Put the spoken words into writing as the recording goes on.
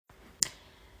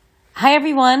Hi,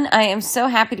 everyone. I am so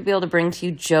happy to be able to bring to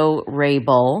you Joe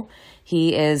Rabol.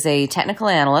 He is a technical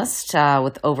analyst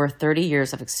with over 30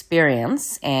 years of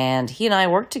experience, and he and I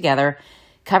work together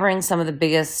covering some of the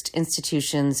biggest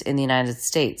institutions in the United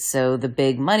States. So the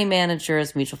big money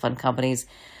managers, mutual fund companies,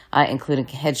 including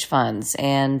hedge funds.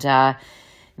 And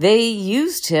they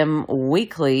used him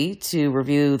weekly to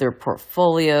review their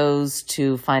portfolios,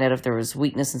 to find out if there was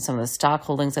weakness in some of the stock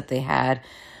holdings that they had,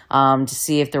 to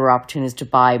see if there were opportunities to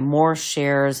buy more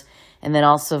shares, and then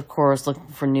also, of course, looking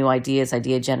for new ideas,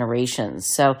 idea generations.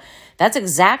 So that's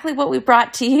exactly what we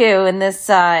brought to you in this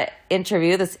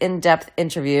interview, this in-depth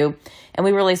interview. And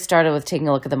we really started with taking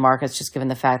a look at the markets, just given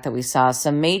the fact that we saw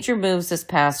some major moves this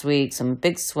past week, some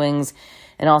big swings,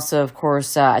 and also, of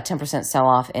course, a 10%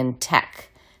 sell-off in tech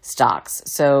stocks.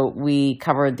 So we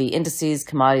covered the indices,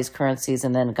 commodities, currencies,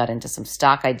 and then got into some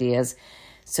stock ideas.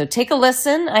 So take a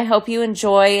listen. I hope you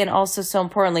enjoy. And also, so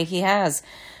importantly, he has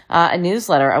a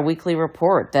newsletter, a weekly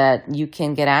report that you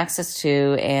can get access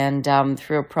to. And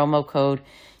through a promo code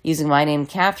using my name,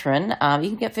 Catherine, you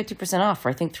can get 50% off for,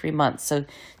 I think, 3 months. So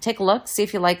take a look, see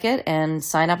if you like it, and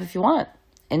sign up if you want.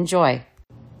 Enjoy.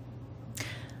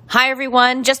 Hi,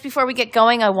 everyone. Just before we get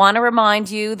going, I want to remind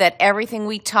you that everything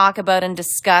we talk about and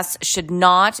discuss should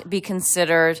not be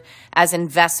considered as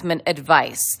investment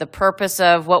advice. The purpose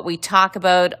of what we talk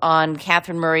about on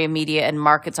Catherine Murray Media and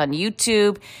Markets on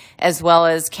YouTube, as well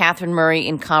as Catherine Murray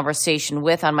in Conversation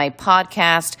With on my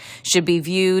podcast, should be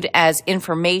viewed as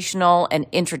informational and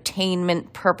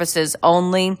entertainment purposes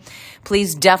only.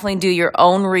 Please definitely do your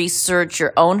own research,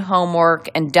 your own homework,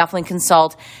 and definitely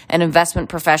consult an investment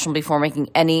professional before making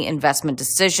any investment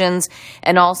decisions.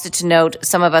 And also to note,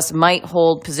 some of us might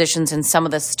hold positions in some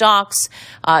of the stocks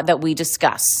that we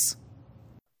discuss.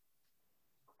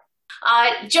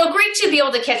 Joe, great to be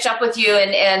able to catch up with you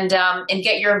and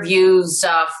get your views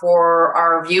for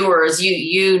our viewers.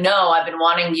 You know I've been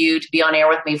wanting you to be on air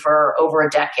with me for over a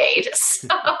decade. So,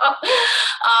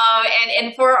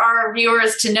 and for our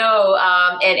viewers to know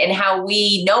and how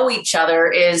we know each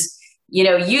other is, you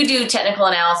know, you do technical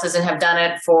analysis and have done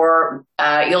it for,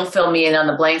 you'll fill me in on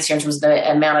the blanks here in terms of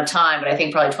the amount of time, but I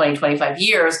think probably 20, 25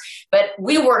 years. But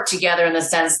we work together in the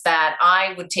sense that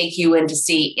I would take you in to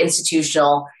see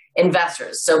institutional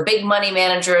investors. So big money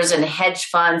managers and hedge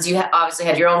funds, you obviously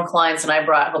had your own clients, and I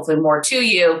brought hopefully more to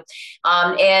you.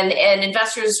 And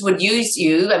investors would use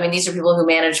you. I mean, these are people who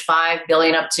manage 5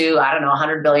 billion up to, I don't know,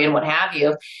 100 billion, what have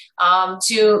you,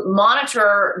 to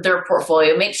monitor their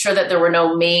portfolio, make sure that there were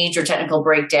no major technical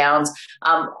breakdowns,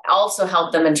 also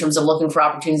help them in terms of looking for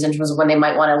opportunities in terms of when they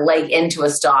might want to leg into a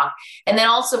stock. And then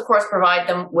also, of course, provide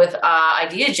them with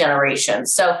idea generation.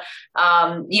 So,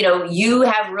 you know, you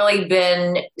have really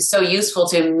been so useful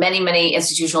to many, many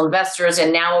institutional investors.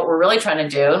 And now what we're really trying to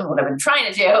do, what I've been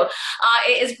trying to do,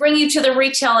 is bring you to the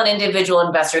retail and individual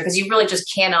investor, because you really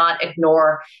just cannot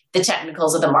ignore the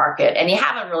technicals of the market. And you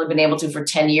haven't really been able to for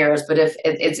 10 years, but if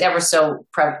it's ever so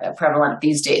prevalent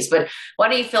these days. But why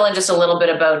don't you fill in just a little bit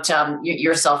about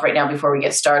yourself right now before we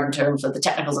get started in terms of the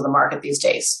technicals of the market these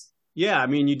days? Yeah, I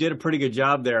mean, you did a pretty good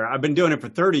job there. I've been doing it for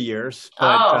 30 years,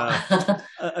 but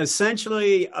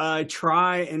essentially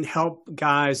try and help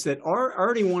guys that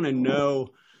already want to know,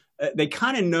 they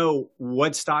kind of know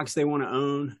what stocks they want to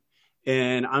own.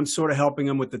 And I'm sort of helping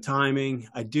them with the timing.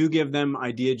 I do give them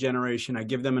idea generation. I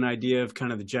give them an idea of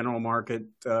kind of the general market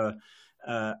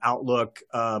outlook.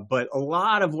 But a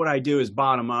lot of what I do is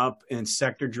bottom up and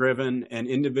sector driven and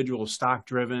individual stock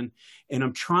driven. And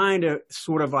I'm trying to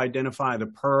sort of identify the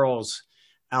pearls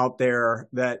out there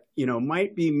that, you know,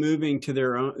 might be moving to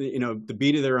their own, you know, the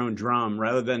beat of their own drum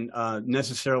rather than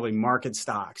necessarily market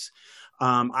stocks.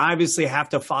 I obviously have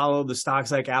to follow the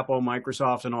stocks like Apple,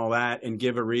 Microsoft, and all that and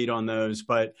give a read on those.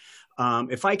 But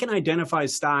if I can identify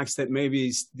stocks that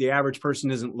maybe the average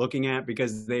person isn't looking at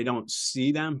because they don't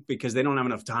see them, because they don't have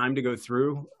enough time to go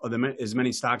through as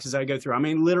many stocks as I go through. I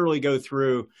mean, literally go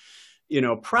through, you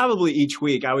know, probably each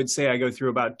week, I would say I go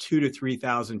through about 2,000 to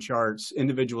 3,000 charts,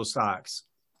 individual stocks.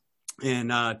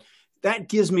 And that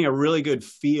gives me a really good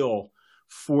feel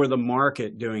for the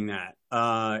market doing that.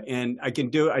 And I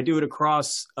do it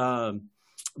across,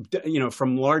 you know,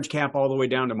 from large cap all the way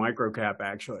down to micro cap,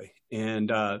 actually,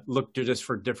 and look to just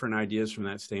for different ideas from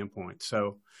that standpoint.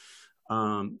 So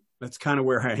that's kind of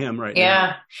where I am right now.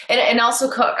 Yeah. And also,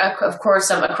 of course,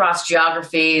 across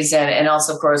geographies and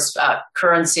also, of course,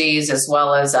 currencies as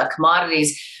well as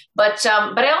commodities. But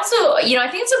I also, you know,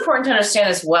 I think it's important to understand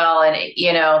as well. And,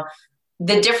 you know,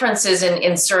 the differences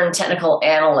in certain technical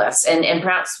analysts and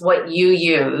perhaps what you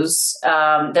use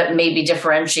that maybe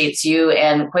differentiates you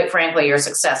and, quite frankly, your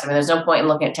success. I mean, there's no point in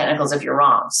looking at technicals if you're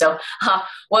wrong. So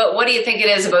what do you think it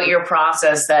is about your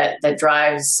process that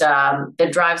drives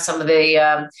some of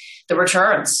the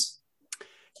returns?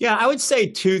 Yeah, I would say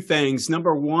two things.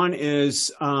 Number one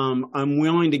is I'm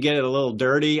willing to get it a little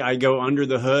dirty. I go under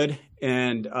the hood.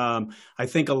 And I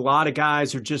think a lot of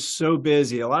guys are just so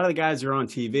busy. A lot of the guys are on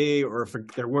TV, or if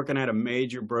they're working at a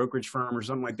major brokerage firm or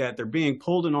something like that, they're being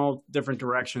pulled in all different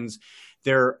directions.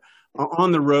 They're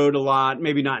on the road a lot,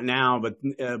 maybe not now, but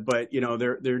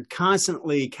they're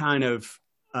constantly kind of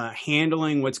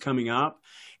handling what's coming up.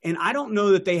 And I don't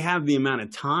know that they have the amount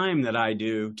of time that I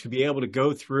do to be able to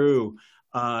go through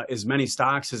as many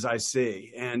stocks as I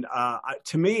see. And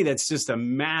to me, that's just a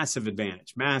massive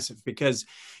advantage, massive, because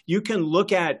you can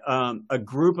look at a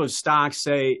group of stocks,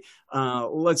 say,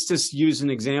 let's just use an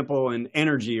example in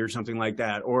energy or something like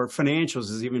that, or financials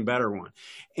is even better one.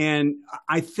 And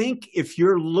I think if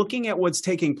you're looking at what's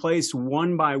taking place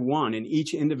one by one in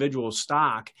each individual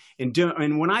stock,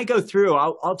 and when I go through,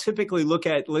 I'll typically look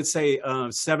at, let's say,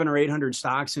 700 or 800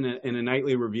 stocks in a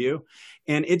nightly review,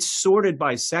 and it's sorted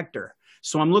by sector.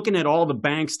 So I'm looking at all the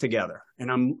banks together, and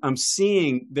I'm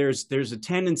seeing there's a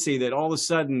tendency that all of a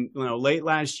sudden, late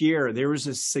last year, there was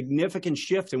a significant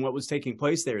shift in what was taking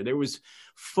place there. There was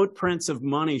footprints of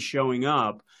money showing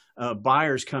up,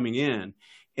 buyers coming in.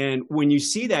 And when you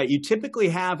see that, you typically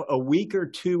have a week or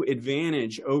two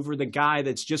advantage over the guy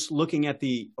that's just looking at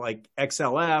the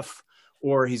XLF,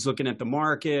 or he's looking at the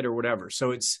market or whatever. So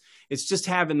it's just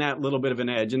having that little bit of an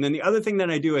edge. And then the other thing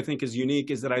that I do, I think is unique,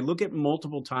 is that I look at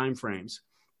multiple time frames.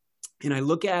 And I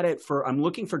look at it I'm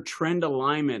looking for trend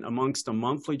alignment amongst a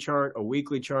monthly chart, a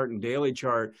weekly chart, and daily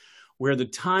chart, where the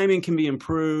timing can be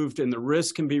improved and the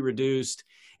risk can be reduced.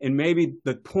 And maybe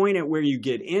the point at where you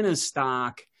get in a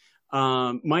stock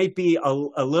might be a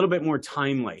little bit more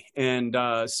timely. And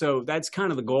so that's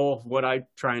kind of the goal of what I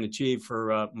try and achieve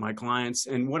for my clients,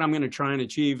 and what I'm going to try and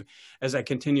achieve as I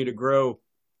continue to grow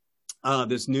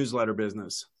this newsletter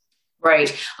business.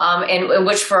 Right. And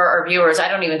which, for our viewers, I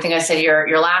don't even think I said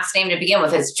your last name to begin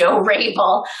with. It's Joe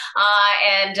Rabil.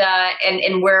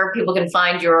 And where people can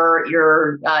find your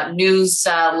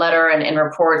newsletter and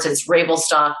reports, it's Rabil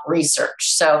Stock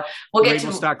Research. So we'll get to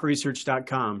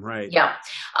RabilStockResearch.com. Right. Yeah.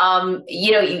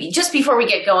 Just before we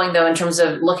get going, though, in terms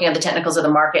of looking at the technicals of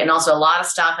the market and also a lot of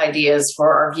stock ideas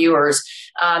for our viewers,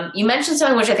 you mentioned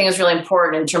something which I think is really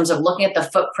important in terms of looking at the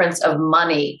footprints of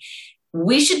money.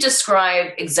 We should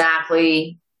describe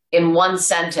exactly in one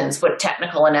sentence what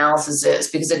technical analysis is,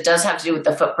 because it does have to do with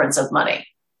the footprints of money.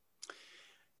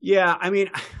 Yeah, I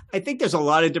mean, I think there's a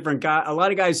lot of different guys. A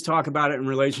lot of guys talk about it in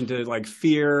relation to like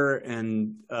fear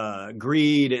and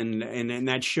greed, and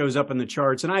that shows up in the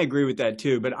charts. And I agree with that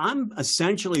too. But I'm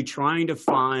essentially trying to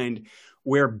find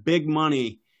where big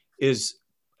money is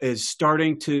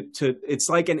starting to it's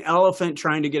like an elephant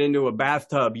trying to get into a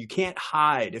bathtub. You can't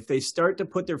hide. If they start to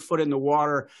put their foot in the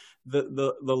water,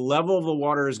 the level of the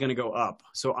water is going to go up.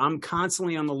 So I'm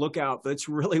constantly on the lookout. That's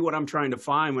really what I'm trying to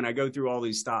find when I go through all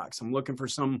these stocks. I'm looking for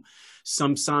some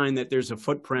sign that there's a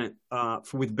footprint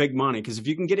with big money, because if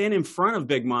you can get in front of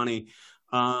big money,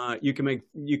 you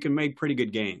can make pretty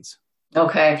good gains.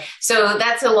 Okay. So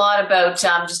that's a lot about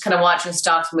just kind of watching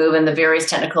stocks move and the various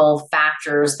technical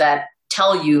factors that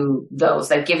tell you those,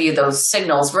 that give you those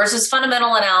signals, versus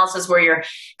fundamental analysis where you're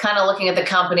kind of looking at the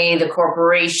company, the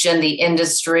corporation, the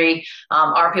industry.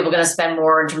 Are people going to spend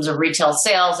more in terms of retail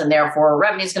sales, and therefore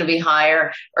revenue is going to be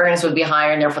higher, earnings would be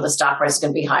higher, and therefore the stock price is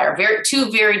going to be higher?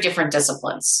 Two very different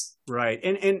disciplines. Right.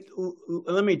 And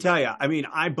let me tell you, I mean,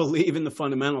 I believe in the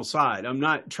fundamental side. I'm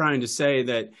not trying to say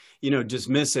that,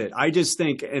 dismiss it. I just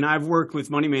think, and I've worked with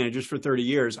money managers for 30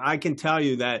 years. I can tell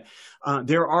you that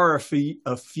there are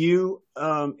a few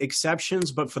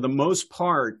exceptions, but for the most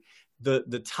part,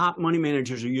 the top money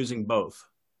managers are using both.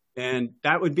 And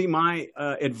that would be my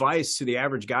advice to the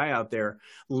average guy out there.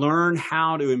 Learn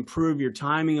how to improve your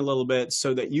timing a little bit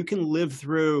so that you can live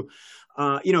through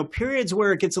periods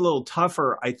where it gets a little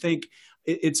tougher. I think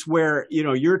it's where,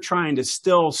 you're trying to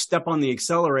still step on the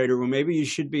accelerator when maybe you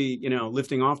should be,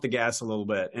 lifting off the gas a little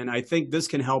bit. And I think this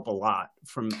can help a lot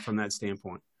from that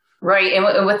standpoint. Right.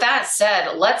 And with that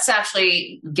said, let's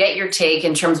actually get your take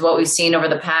in terms of what we've seen over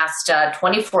the past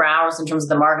 24 hours in terms of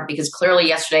the market, because clearly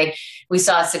yesterday we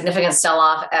saw a significant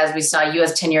sell-off as we saw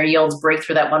U.S. 10-year yields break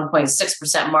through that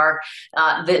 1.6% mark.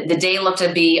 The day looked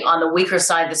to be on the weaker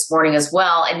side this morning as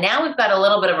well. And now we've got a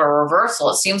little bit of a reversal.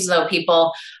 It seems as though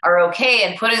people are okay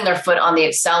and putting their foot on the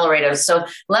accelerator. So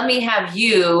let me have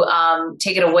you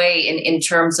take it away in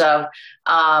terms of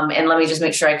And let me just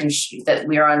make sure that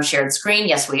we are on shared screen.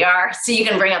 Yes, we are. So you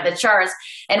can bring up the charts.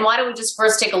 And why don't we just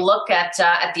first take a look at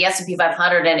the S&P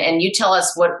 500 and you tell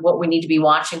us what we need to be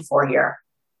watching for here.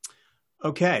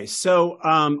 Okay, so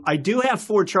I do have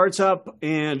 4 charts up,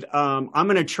 and I'm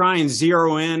going to try and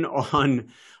zero in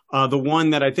on the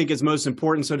one that I think is most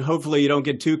important, so hopefully you don't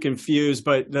get too confused.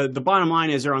 But the bottom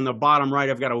line is, on the bottom right,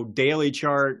 I've got a daily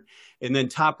chart, and then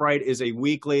top right is a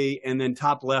weekly, and then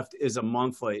top left is a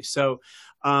monthly. So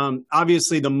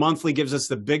obviously the monthly gives us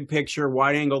the big picture,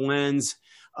 wide angle lens.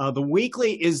 The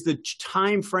weekly is the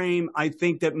time frame I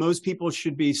think that most people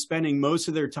should be spending most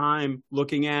of their time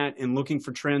looking at and looking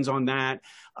for trends on that.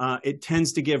 It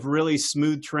tends to give really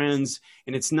smooth trends,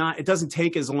 and it doesn't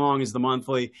take as long as the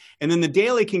monthly. And then the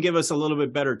daily can give us a little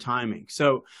bit better timing.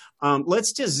 So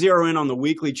let's just zero in on the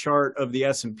weekly chart of the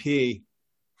S&P.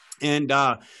 And,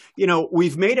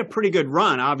 we've made a pretty good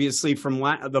run, obviously, from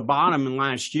the bottom in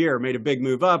last year, made a big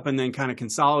move up and then kind of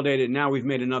consolidated. Now we've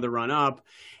made another run up.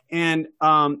 And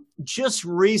just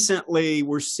recently,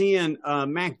 we're seeing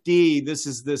MACD. This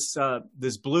is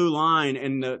this blue line,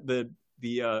 and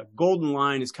the golden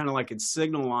line is kind of like its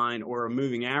signal line, or a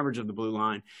moving average of the blue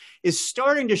line, is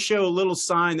starting to show a little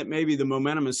sign that maybe the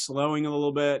momentum is slowing a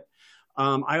little bit.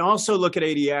 I also look at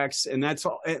ADX, and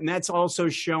that's also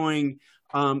showing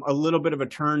a little bit of a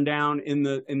turn down in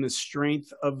the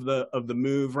strength of the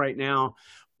move right now,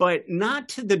 but not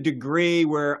to the degree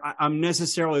where I'm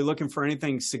necessarily looking for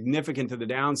anything significant to the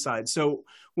downside. So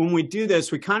when we do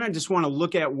this, we kind of just want to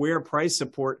look at where price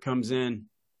support comes in.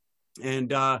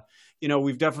 And,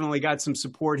 we've definitely got some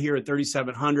support here at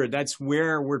 3,700. That's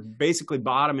where we're basically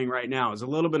bottoming right now, is a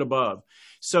little bit above.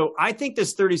 So I think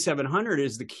this 3,700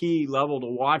 is the key level to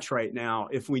watch right now.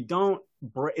 If we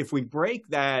break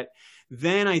that,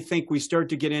 then I think we start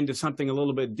to get into something a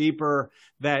little bit deeper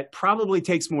that probably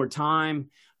takes more time.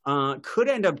 Could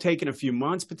end up taking a few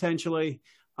months potentially,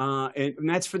 and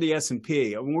that's for the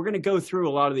S&P. I mean, we're going to go through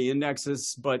a lot of the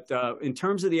indexes, but in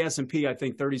terms of the S&P, I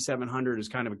think 3,700 is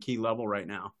kind of a key level right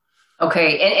now.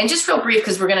 Okay, and just real brief,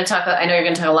 because we're going to talk. I know you're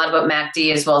going to talk a lot about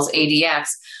MACD as well as ADX.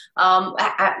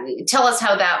 Tell us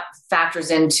how that factors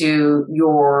into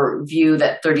your view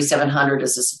that 3,700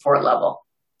 is a support level.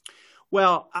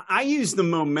 Well, I use the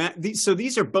momentum. So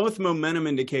these are both momentum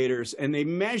indicators, and they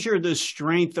measure the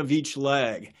strength of each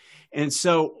leg. And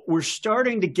so we're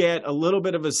starting to get a little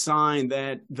bit of a sign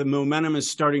that the momentum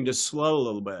is starting to slow a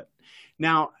little bit.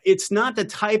 Now, it's not the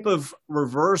type of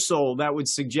reversal that would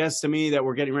suggest to me that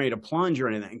we're getting ready to plunge or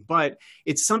anything, but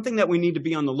it's something that we need to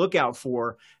be on the lookout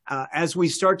for as we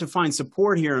start to find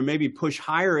support here and maybe push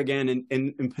higher again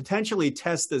and potentially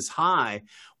test this high.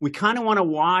 We kind of want to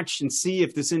watch and see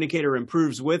if this indicator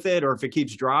improves with it or if it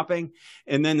keeps dropping.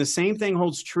 And then the same thing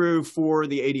holds true for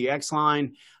the ADX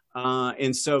line.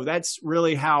 And so that's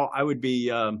really how I would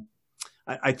be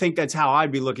I think that's how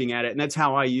I'd be looking at it, and that's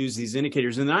how I use these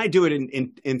indicators. And then I do it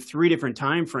in 3 different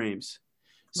time frames.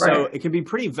 So right. It can be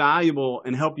pretty valuable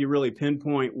and help you really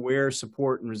pinpoint where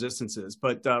support and resistance is.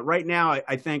 But right now,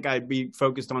 I think I'd be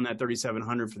focused on that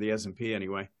 3,700 for the S&P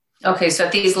anyway. Okay, so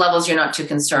at these levels, you're not too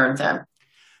concerned then?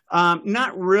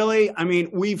 Not really. I mean,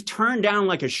 we've turned down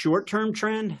like a short-term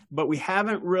trend, but we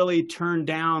haven't really turned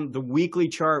down the weekly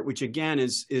chart, which again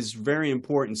is very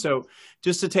important. So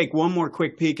just to take one more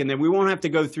quick peek, and then we won't have to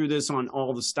go through this on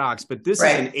all the stocks, but this is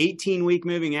an 18-week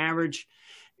moving average,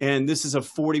 and this is a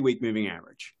 40-week moving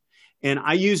average. And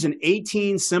I use an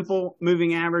 18 simple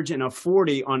moving average and a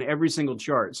 40 on every single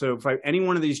chart. So if any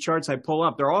one of these charts I pull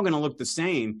up, they're all going to look the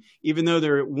same, even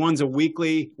though one's a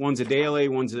weekly, one's a daily,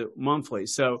 one's a monthly.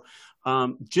 So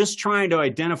just trying to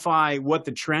identify what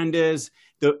the trend is.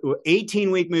 The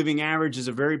 18-week moving average is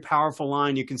a very powerful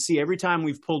line. You can see every time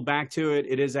we've pulled back to it,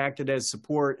 it has acted as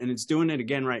support, and it's doing it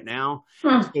again right now.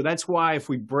 So that's why if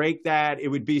we break that, it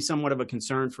would be somewhat of a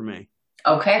concern for me.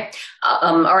 Okay.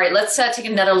 All right. Let's take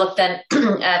another look then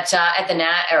at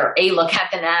a look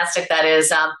at the NASDAQ. That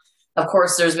is, of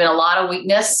course, there's been a lot of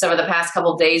weakness over the past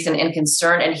couple of days and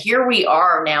concern. And here we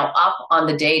are now up on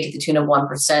the day to the tune of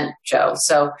 1%, Joe.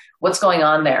 So what's going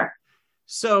on there?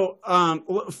 So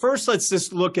first, let's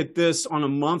just look at this on a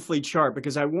monthly chart,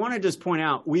 because I want to just point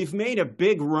out we've made a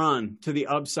big run to the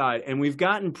upside, and we've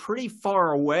gotten pretty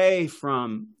far away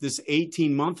from this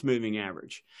 18-month moving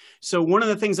average. So one of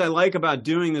the things I like about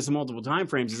doing this in multiple time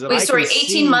frames is that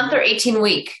 18-month or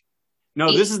 18-week?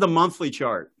 No, this is the monthly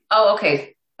chart. Oh,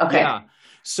 okay. Okay. Yeah.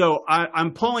 So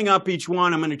I'm pulling up each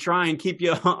one. I'm going to try and keep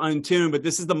you on tune, but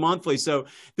this is the monthly. So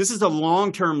this is a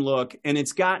long-term look, and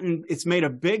it's made a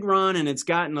big run, and it's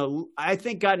gotten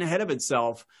ahead of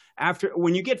itself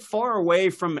when you get far away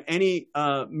from any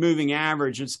moving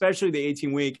average, especially the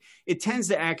 18-week, it tends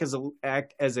to act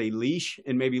as a leash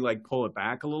and maybe like pull it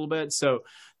back a little bit. So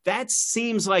that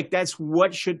seems like that's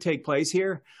what should take place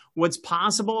here. What's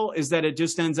possible is that it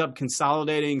just ends up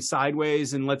consolidating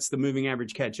sideways and lets the moving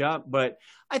average catch up. But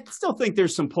I still think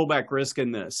there's some pullback risk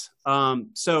in this.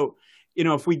 So,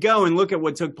 if we go and look at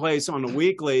what took place on the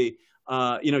weekly,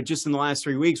 just in the last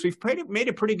 3 weeks, we've made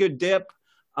a pretty good dip.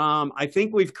 I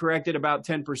think we've corrected about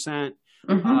 10%.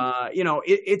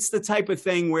 It's the type of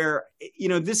thing where,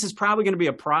 this is probably going to be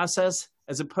a process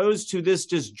as opposed to this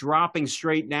just dropping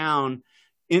straight down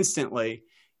instantly.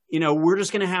 We're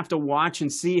just going to have to watch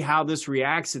and see how this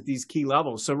reacts at these key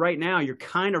levels. So right now you're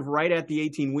kind of right at the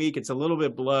 18-week. It's a little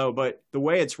bit below, but the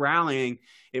way it's rallying,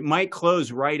 it might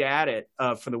close right at it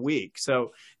for the week.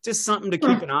 So just something to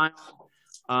keep an eye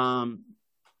on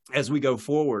as we go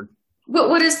forward.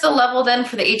 What is the level then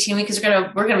for the 18-week? Because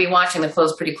we're going to be watching the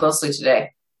close pretty closely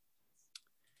today.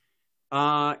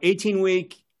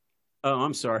 18-week. Oh,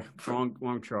 I'm sorry,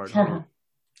 wrong chart.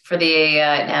 For the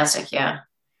NASDAQ, yeah.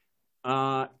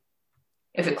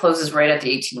 If it closes right at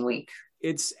the 18-week,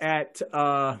 it's at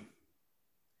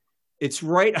it's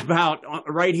right about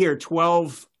here,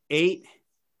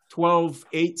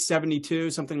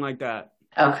 12.8, something like that.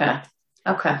 Okay.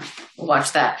 We'll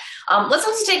watch that. Let's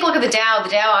also take a look at the Dow.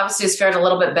 The Dow obviously has fared a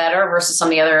little bit better versus some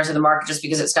of the others in the market just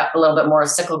because it's got a little bit more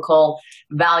cyclical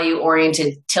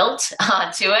value-oriented tilt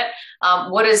to it.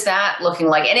 What is that looking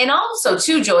like? And also,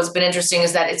 too, Joe, has been interesting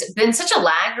is that it's been such a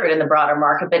laggard in the broader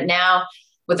market, but now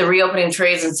with the reopening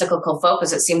trades and cyclical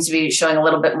focus, it seems to be showing a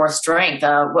little bit more strength.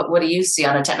 What do you see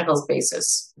on a technical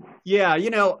basis? Yeah,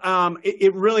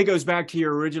 it really goes back to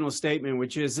your original statement,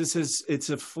 which is it's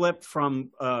a flip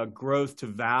from growth to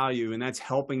value, and that's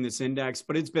helping this index,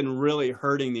 but it's been really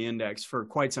hurting the index for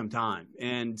quite some time.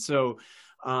 And so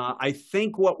I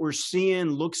think what we're seeing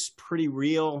looks pretty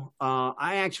real.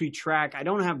 I actually I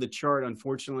don't have the chart,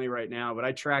 unfortunately, right now, but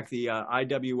I track the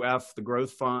IWF, the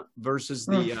growth fund, versus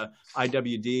the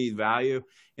IWD value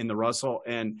in the Russell.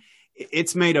 And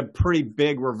it's made a pretty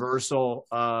big reversal.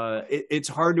 It's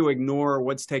hard to ignore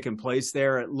what's taken place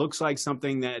there. It looks like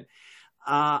something that,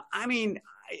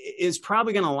 is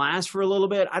probably going to last for a little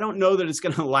bit. I don't know that it's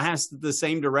going to last the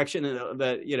same direction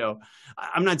that,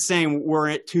 I'm not saying we're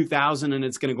at 2000 and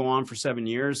it's going to go on for 7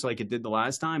 years like it did the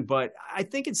last time, but I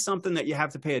think it's something that you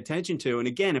have to pay attention to. And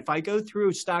again, if I go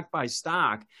through stock by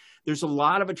stock, there's a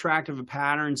lot of attractive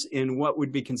patterns in what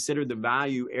would be considered the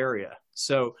value area.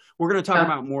 So we're going to talk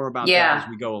about more about that as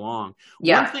we go along.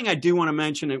 One thing I do want to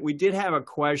mention, that we did have a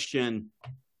question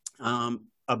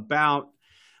about,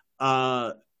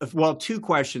 two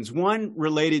questions. One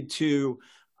related to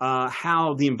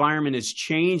how the environment has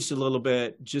changed a little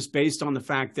bit just based on the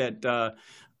fact that, the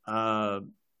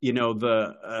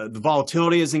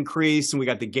volatility has increased and we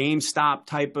got the GameStop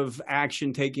type of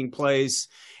action taking place.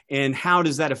 And how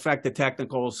does that affect the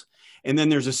technicals? And then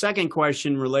there's a second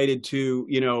question related to,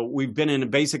 we've been in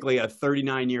basically a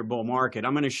 39-year bull market.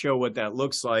 I'm going to show what that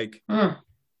looks like.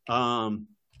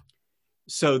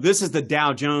 So this is the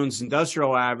Dow Jones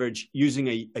Industrial Average using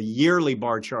a yearly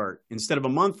bar chart. Instead of a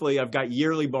monthly, I've got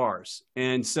yearly bars.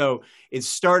 And so it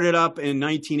started up in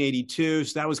 1982.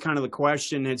 So that was kind of the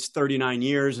question. It's 39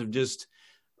 years of just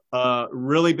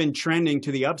really been trending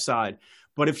to the upside.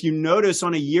 But if you notice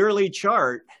on a yearly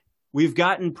chart, we've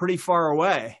gotten pretty far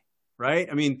away, right?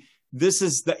 I mean, this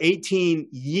is the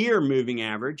 18-year moving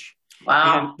average.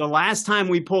 Wow. And the last time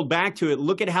we pulled back to it,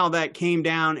 look at how that came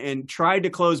down and tried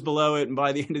to close below it. And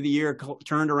by the end of the year,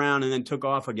 turned around and then took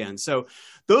off again. So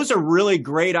those are really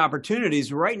great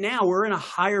opportunities. Right now, we're in a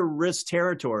higher risk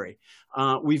territory.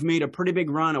 We've made a pretty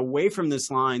big run away from this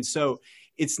line. So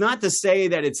it's not to say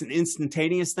that it's an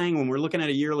instantaneous thing when we're looking at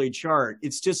a yearly chart.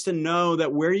 It's just to know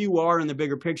that where you are in the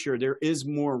bigger picture, there is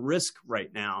more risk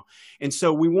right now. And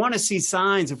so we want to see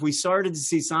signs. If we started to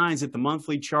see signs that the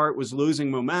monthly chart was losing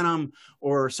momentum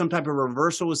or some type of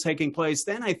reversal was taking place,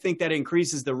 then I think that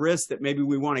increases the risk that maybe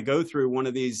we want to go through one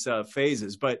of these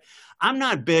phases. But I'm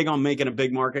not big on making a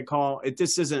big market call.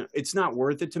 It's not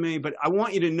worth it to me, but I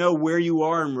want you to know where you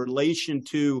are in relation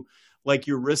to like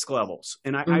your risk levels.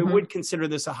 And I would consider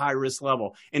this a high risk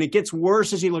level. And it gets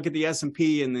worse as you look at the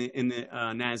S&P and the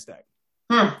NASDAQ.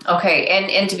 Okay.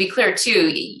 And to be clear too,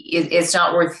 it's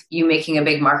not worth you making a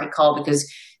big market call because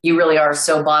you really are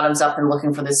so bottoms up and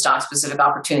looking for the stock specific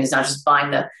opportunities, not just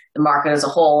buying the market as a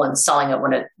whole and selling it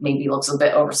when it maybe looks a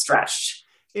bit overstretched.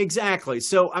 Exactly.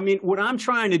 So, I mean, what I'm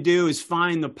trying to do is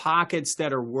find the pockets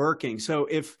that are working. So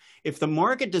if the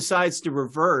market decides to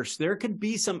reverse, there could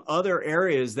be some other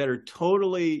areas that are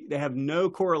they have no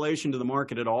correlation to the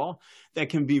market at all, that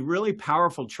can be really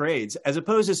powerful trades, as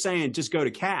opposed to saying just go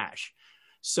to cash.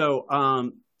 So,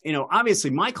 obviously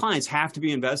my clients have to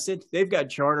be invested. They've got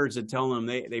charters that tell them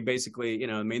they basically,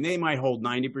 they might hold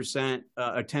 90%,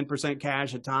 10%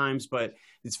 cash at times, but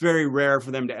it's very rare for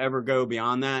them to ever go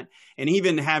beyond that. And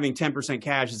even having 10%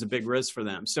 cash is a big risk for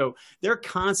them. So they're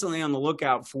constantly on the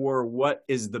lookout for what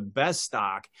is the best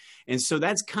stock. And so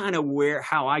that's kind of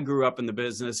how I grew up in the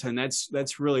business. And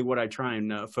that's really what I try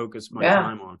and focus my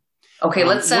time on. Okay,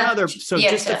 let's just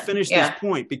to finish this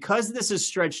point, because this is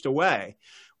stretched away,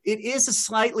 it is a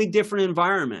slightly different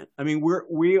environment. I mean,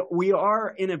 we are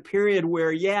in a period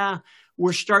where,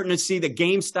 we're starting to see the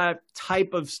GameStop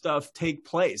type of stuff take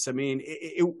place. I mean,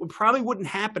 it probably wouldn't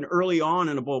happen early on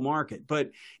in a bull market,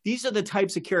 but these are the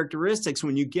types of characteristics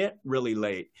when you get really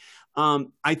late.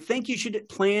 I think you should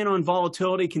plan on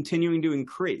volatility continuing to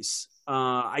increase.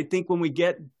 I think when we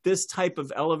get this type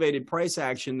of elevated price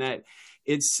action, that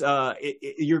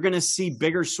you're going to see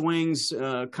bigger swings,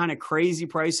 kind of crazy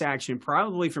price action,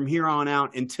 probably from here on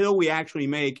out until we actually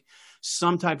make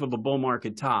some type of a bull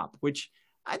market top, which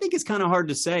I think it's kind of hard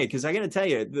to say, because I got to tell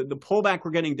you, the pullback we're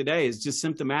getting today is just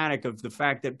symptomatic of the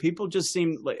fact that people just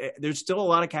seem like there's still a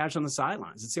lot of cash on the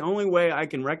sidelines. It's the only way I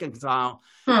can reconcile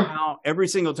how every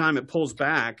single time it pulls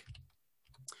back,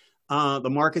 the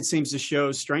market seems to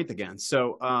show strength again.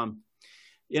 So,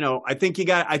 I think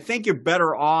you're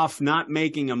better off not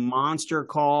making a monster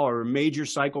call or a major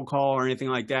cycle call or anything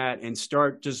like that, and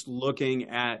start just looking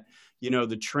at,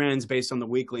 the trends based on the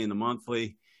weekly and the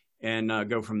monthly, and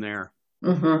go from there.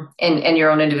 Mm-hmm. And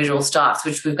your own individual stocks,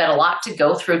 which we've got a lot to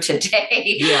go through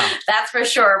today. Yeah, that's for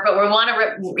sure. But we want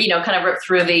to rip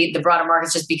through the broader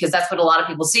markets, just because that's what a lot of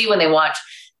people see when they watch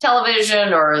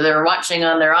television or they're watching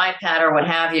on their iPad or what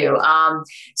have you.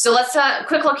 So let's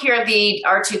quick look here at the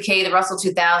R2K, the Russell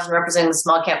 2000, representing the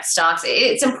small cap stocks.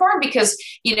 It's important because,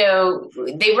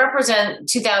 they represent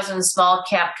 2,000 small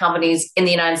cap companies in the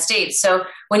United States. So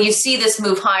when you see this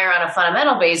move higher on a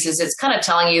fundamental basis, it's kind of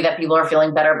telling you that people are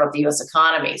feeling better about the U.S.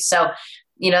 economy. So,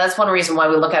 that's one reason why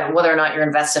we look at whether or not you're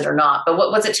invested or not. But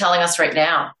what's it telling us right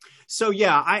now? So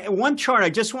one chart I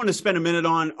just want to spend a minute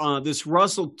on this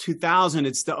Russell 2000.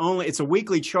 It's a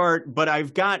weekly chart, but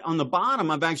I've got on the bottom,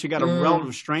 I've actually got a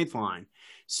relative strength line.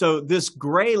 So this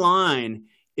gray line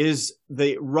is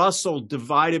the Russell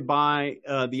divided by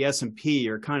the S&P,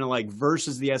 or kind of like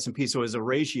versus the S&P. So as a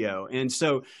ratio. And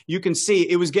so you can see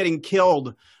it was getting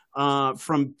killed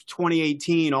from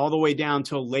 2018 all the way down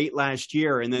till late last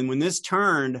year. And then when this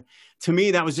turned, to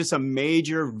me, that was just a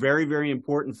major, very, very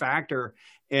important factor.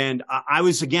 And I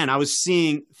was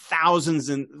seeing thousands,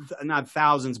 and not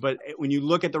thousands, but when you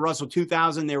look at the Russell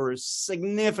 2000, there were a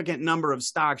significant number of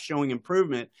stocks showing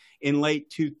improvement in late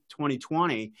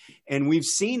 2020. And we've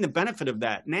seen the benefit of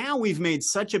that. Now we've made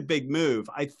such a big move.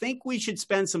 I think we should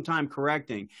spend some time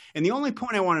correcting. And the only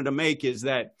point I wanted to make is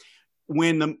that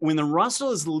when the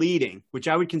Russell is leading, which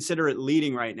I would consider it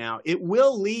leading right now, it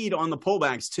will lead on the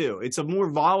pullbacks too. It's a more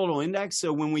volatile index.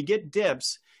 So when we get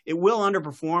dips, it will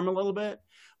underperform a little bit.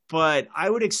 But I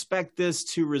would expect this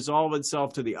to resolve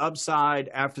itself to the upside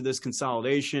after this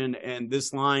consolidation and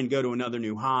this line go to another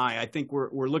new high. I think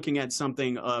we're looking at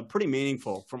something pretty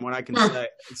meaningful from what I can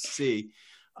see,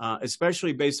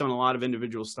 especially based on a lot of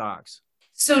individual stocks.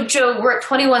 So, Joe, we're at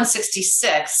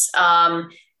 2166.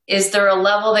 Is there a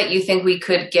level that you think we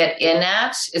could get in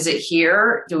at? Is it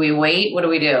here? Do we wait? What do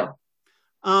we do?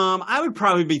 I would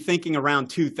probably be thinking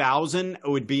around 2000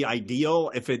 would be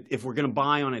ideal if we're going to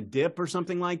buy on a dip or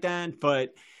something like that.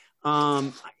 But,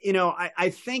 I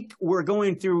think we're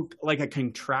going through like a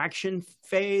contraction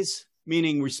phase,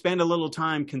 meaning we spend a little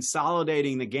time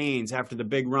consolidating the gains after the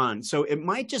big run. So it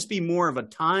might just be more of a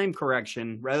time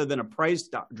correction rather than a price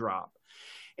drop.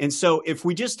 And so if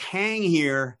we just hang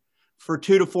here for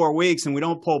 2 to 4 weeks and we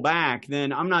don't pull back,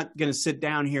 then I'm not going to sit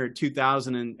down here at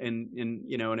 2000 and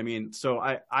you know what I mean? So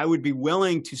I would be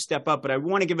willing to step up, but I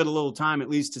want to give it a little time at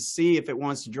least to see if it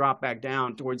wants to drop back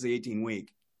down towards the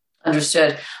 18-week.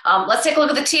 Understood. Let's take a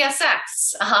look at the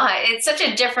TSX. It's such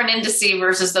a different indice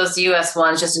versus those US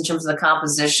ones, just in terms of the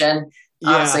composition.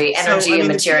 Obviously, energy and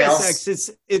materials. The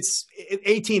TSX, it's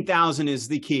 18,000 is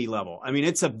the key level. I mean,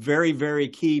 it's a very, very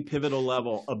key pivotal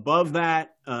level. Above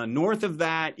that, north of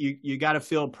that, you got to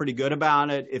feel pretty good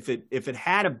about it. If it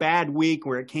had a bad week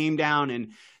where it came down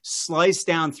and sliced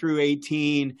down through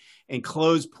 18 and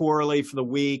closed poorly for the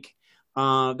week,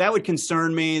 That would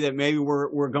concern me that maybe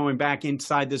we're going back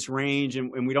inside this range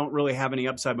and we don't really have any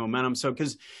upside momentum. So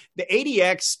because the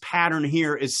ADX pattern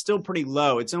here is still pretty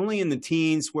low. It's only in the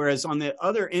teens, whereas on the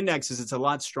other indexes, it's a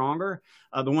lot stronger,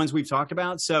 the ones we've talked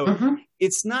about. So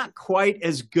it's not quite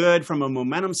as good from a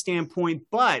momentum standpoint,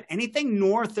 but anything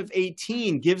north of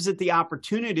 18 gives it the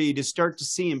opportunity to start to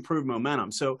see improved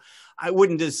momentum. So I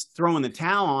wouldn't just throw in the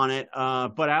towel on it,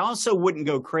 but I also wouldn't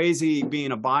go crazy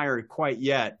being a buyer quite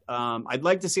yet. I'd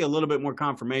like to see a little bit more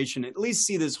confirmation, at least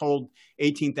see this hold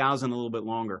 18,000 a little bit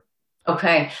longer.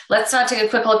 Okay, let's take a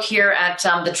quick look here at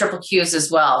the triple Qs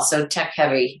as well. So tech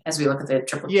heavy as we look at the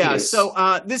triple Qs. Yeah,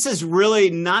 so this is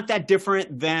really not that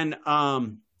different than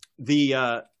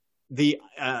the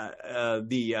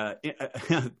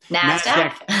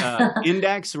NASDAQ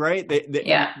index, right?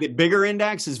 The bigger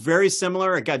index is very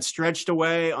similar. It got stretched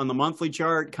away on the monthly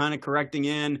chart, kind of correcting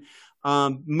in.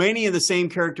 Many of the same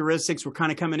characteristics were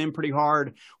kind of coming in pretty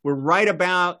hard. We're right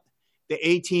about the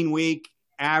 18-week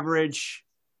average,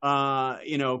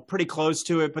 pretty close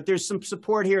to it, but there's some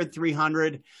support here at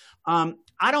 300. I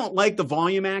don't like the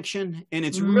volume action, and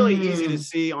it's really easy to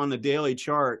see on the daily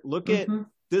chart. Look at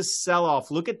this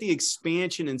sell-off. Look at the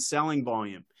expansion in selling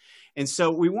volume. And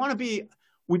so we want to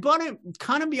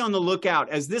kind of be on the lookout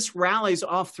as this rallies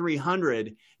off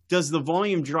 300. Does the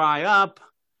volume dry up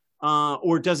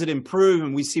or does it improve?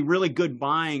 And we see really good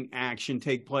buying action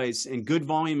take place and good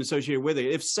volume associated with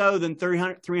it. If so, then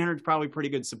 300 is probably pretty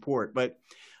good support. But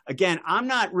again, I'm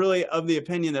not really of the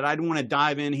opinion that I'd want to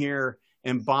dive in here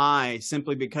and buy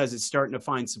simply because it's starting to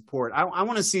find support. I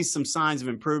want to see some signs of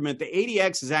improvement. The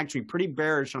ADX is actually pretty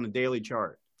bearish on a daily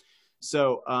chart.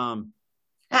 So,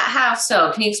 how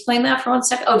so? Can you explain that for 1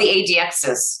 second? Oh, the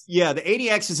ADXs. Yeah, the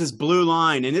ADX is this blue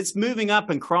line, and it's moving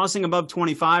up and crossing above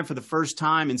 25 for the first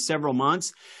time in several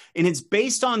months. And it's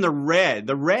based on the red.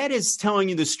 The red is telling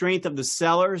you the strength of the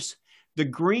sellers. The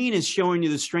green is showing you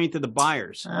the strength of the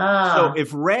buyers. So if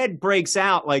red breaks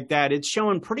out like that, it's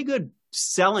showing pretty good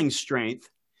selling strength.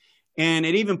 And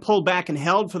it even pulled back and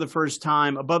held for the first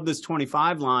time above this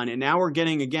 25 line. And now we're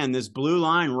getting, again, this blue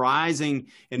line rising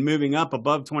and moving up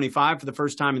above 25 for the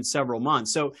first time in several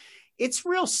months. So it's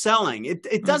real selling.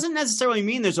 It doesn't necessarily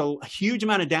mean there's a huge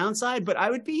amount of downside, but I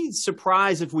would be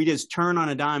surprised if we just turn on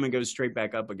a dime and go straight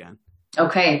back up again.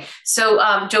 Okay. So,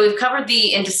 Joe, we've covered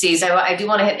the indices. I do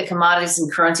want to hit the commodities and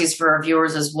currencies for our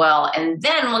viewers as well. And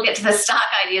then we'll get to the stock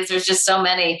ideas. There's just so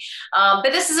many.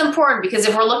 But this is important because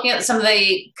if we're looking at some of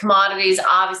the commodities,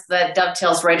 obviously that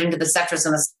dovetails right into the sectors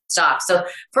and the stocks. So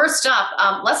first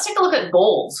up, let's take a look at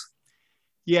gold.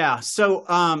 Yeah. So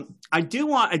I do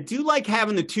like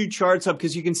having the two charts up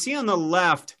because you can see on the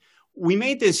left, we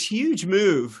made this huge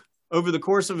move over the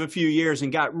course of a few years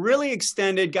and got really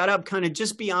extended, got up kind of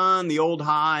just beyond the old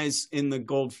highs in the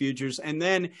gold futures, and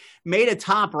then made a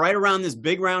top right around this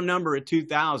big round number at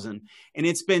 2000. And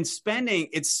it's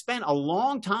spent a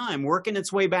long time working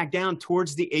its way back down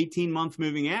towards the 18-month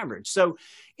moving average. So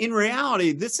in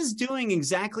reality, this is doing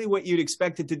exactly what you'd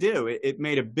expect it to do. It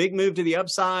made a big move to the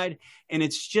upside, and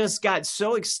it's just got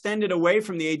so extended away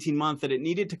from the 18-month that it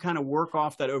needed to kind of work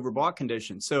off that overbought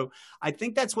condition. So I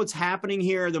think that's what's happening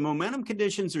here. The momentum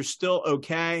conditions are still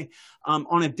okay.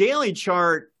 On a daily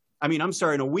chart, in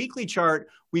a weekly chart,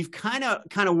 we've kind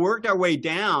of worked our way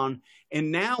down,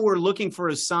 and now we're looking for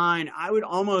a sign. I would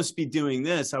almost be doing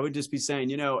this. I would just be saying,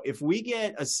 if we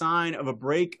get a sign of a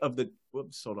break of the,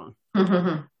 hold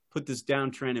on. Put this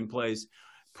downtrend in place.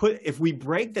 If we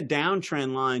break the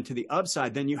downtrend line to the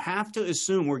upside, then you have to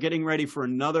assume we're getting ready for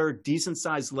another decent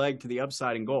sized leg to the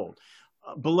upside in gold.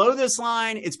 Below this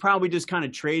line, it's probably just kind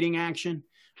of trading action.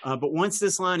 But once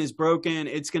this line is broken,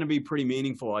 it's going to be pretty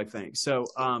meaningful, I think. So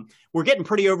we're getting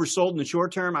pretty oversold in the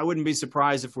short term. I wouldn't be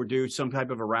surprised if we're due some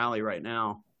type of a rally right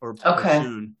now or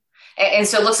soon. And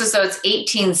so it looks as though it's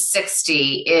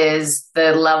 1860 is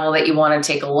the level that you want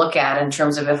to take a look at in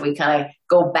terms of if we kind of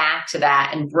go back to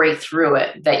that and break through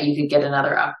it, that you could get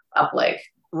another up leg.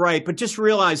 Right. But just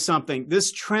realize something.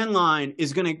 This trend line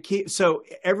is going to keep. So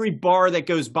every bar that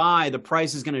goes by, the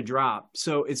price is going to drop.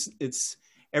 So it's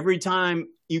every time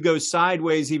you go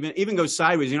sideways, even go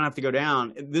sideways, you don't have to go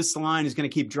down. This line is going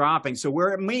to keep dropping. So where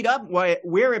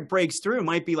it breaks through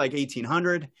might be like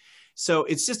 1800. So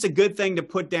it's just a good thing to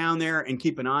put down there and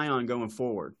keep an eye on going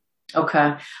forward.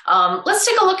 Okay. Let's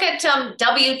take a look at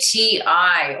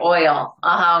WTI oil.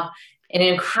 An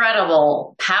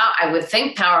incredible, I would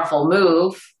think, powerful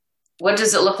move. What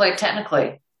does it look like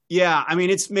technically? Yeah,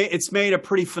 it's made a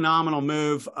pretty phenomenal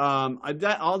move.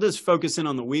 I'll just focus in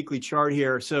on the weekly chart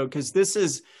here. So because this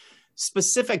is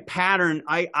specific pattern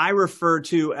I refer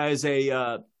to as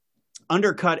a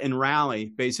undercut and rally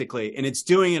basically, and it's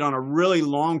doing it on a really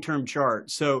long-term chart.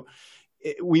 So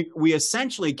we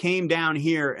essentially came down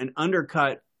here and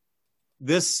undercut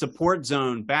this support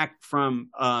zone back from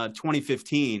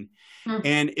 2015.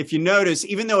 And if you notice,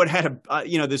 even though it had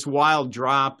this wild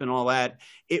drop and all that,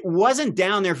 it wasn't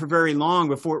down there for very long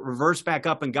before it reversed back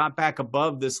up and got back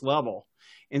above this level.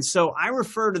 And so I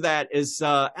refer to that as,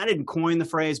 I didn't coin the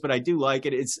phrase, but I do like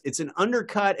it. It's an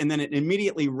undercut, and then it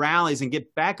immediately rallies and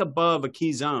get back above a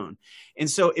key zone. And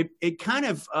so it kind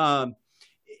of,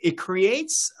 it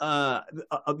creates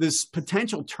this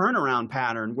potential turnaround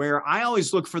pattern where I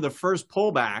always look for the first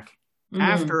pullback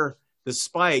after the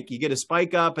spike. You get a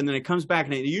spike up and then it comes back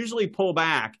and it usually pull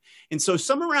back. And so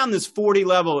somewhere around this 40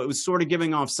 level, it was sort of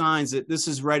giving off signs that this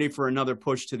is ready for another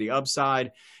push to the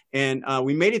upside. And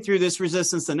we made it through this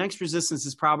resistance. The next resistance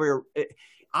is probably,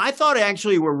 I thought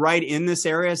actually we're right in this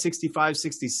area, 65,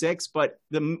 66, but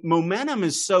the momentum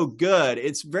is so good.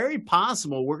 It's very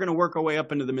possible we're going to work our way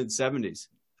up into the mid 70s.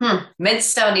 Mid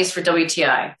 70s for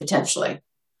WTI, potentially.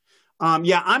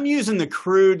 Yeah, I'm using the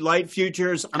crude light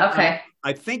futures. Okay.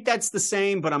 I think that's the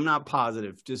same, but I'm not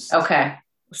positive. Just okay.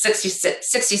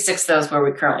 66 those where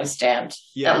we currently stand.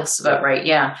 Yeah. That looks about right.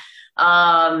 Yeah.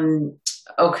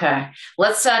 Okay.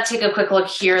 Let's take a quick look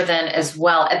here then as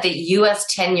well at the U.S.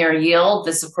 10-year yield.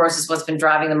 This, of course, is what's been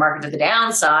driving the market to the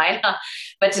downside.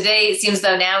 But today it seems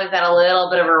though now we've got a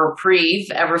little bit of a reprieve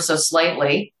ever so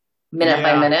slightly, minute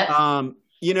by minute.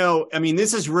 I mean,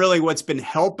 this is really what's been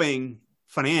helping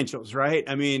financials, right?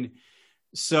 I mean,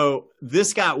 so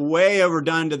this got way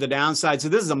overdone to the downside. So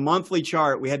this is a monthly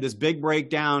chart. We had this big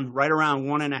breakdown right around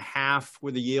 1.5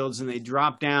 with the yields, and they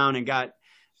dropped down and got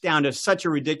down to such a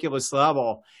ridiculous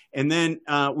level. And then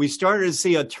we started to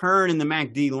see a turn in the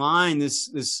MACD line,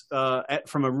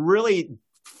 from a really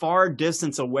far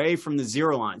distance away from the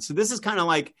zero line. So this is kind of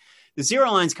like, the zero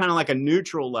line is kind of like a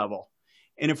neutral level.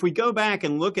 And if we go back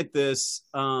and look at this,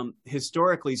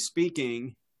 historically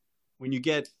speaking, when you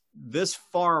get this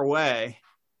far away,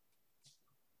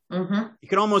 you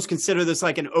can almost consider this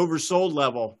like an oversold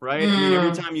level, right? I mean,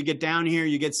 every time you get down here,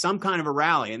 you get some kind of a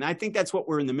rally. And I think that's what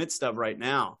we're in the midst of right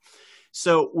now.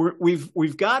 So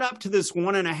we've got up to this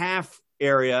 1.5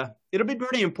 area. It'll be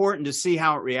pretty important to see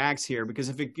how it reacts here, because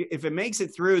if it makes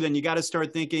it through, then you got to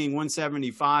start thinking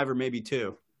 175 or maybe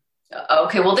 2.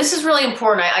 Okay, well, this is really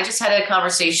important. I just had a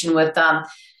conversation with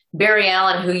Barry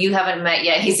Allen, who you haven't met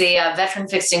yet. He's a veteran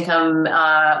fixed income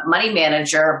money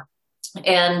manager.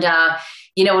 And,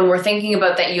 when we're thinking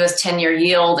about that U.S. 10-year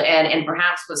yield and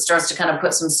perhaps what starts to kind of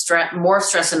put some more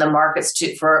stress in the markets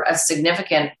for a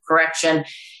significant correction,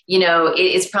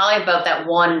 it's probably about that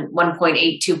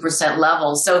 1.82%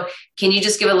 level. So can you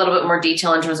just give a little bit more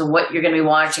detail in terms of what you're going to be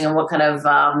watching and what kind of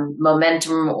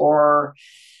momentum or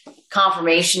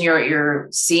confirmation you're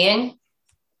seeing?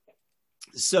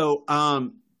 So,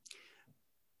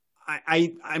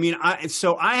 I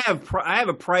have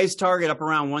a price target up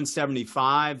around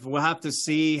 175. We'll have to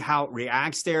see how it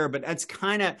reacts there, but that's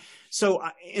kind of, so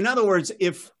in other words,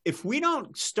 if we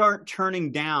don't start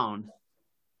turning down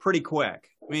pretty quick,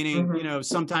 meaning,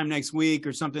 sometime next week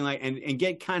or something like, and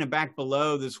get kind of back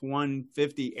below this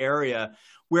 150 area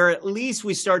where at least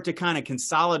we start to kind of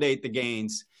consolidate the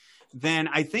gains, then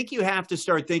I think you have to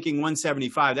start thinking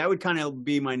 175. That would kind of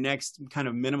be my next kind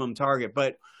of minimum target.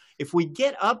 But if we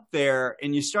get up there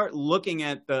and you start looking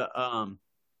at the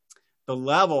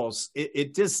levels,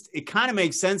 it kind of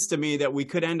makes sense to me that we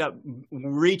could end up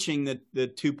reaching the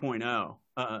 2.0.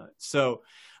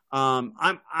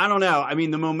 I don't know. I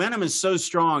mean, the momentum is so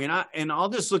strong, and I'll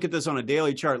just look at this on a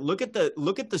daily chart. Look at the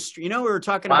we were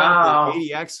talking about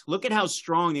the ADX. Look at how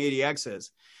strong the ADX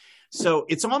is. So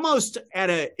it's almost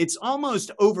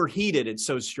overheated. It's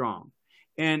so strong.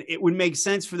 And it would make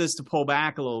sense for this to pull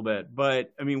back a little bit.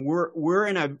 But I mean, we're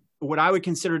in what I would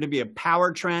consider to be a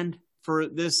power trend for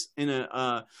this and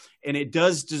it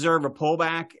does deserve a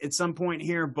pullback at some point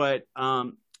here. But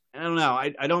I don't know.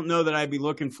 I don't know that I'd be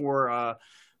looking for,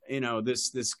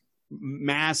 this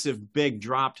massive big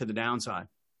drop to the downside.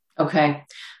 Okay.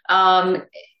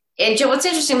 And Joe, what's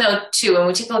interesting though, too, when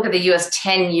we take a look at the U.S.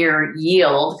 10-year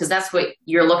yield, because that's what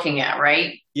you're looking at,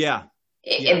 right? Yeah.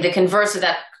 And the converse of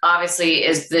that obviously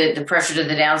is the pressure to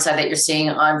the downside that you're seeing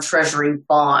on Treasury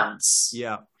bonds.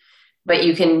 Yeah. But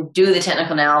you can do the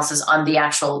technical analysis on the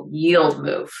actual yield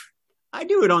move. I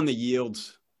do it on the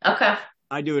yields. Okay.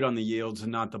 I do it on the yields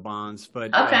and not the bonds.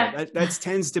 But okay. that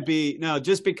tends to be,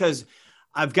 just because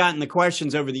I've gotten the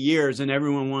questions over the years, and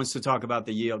everyone wants to talk about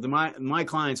the yield. My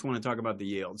clients want to talk about the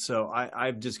yield, so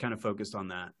I've just kind of focused on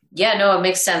that. Yeah, no, it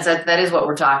makes sense. That is what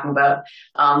we're talking about.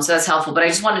 So that's helpful. But I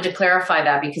just wanted to clarify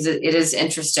that because it is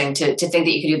interesting to think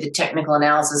that you could do the technical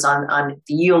analysis on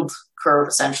the yield curve,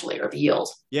 essentially, or the yield.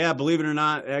 Yeah, believe it or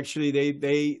not, actually,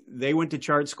 they went to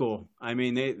chart school. I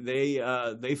mean,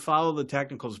 they follow the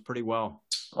technicals pretty well.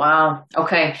 Wow.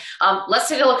 Okay. Let's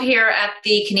take a look here at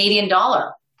the Canadian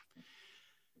dollar.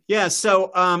 Yeah.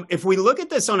 So if we look at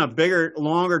this on a bigger,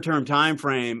 longer term time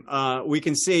frame, we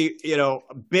can see, a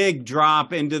big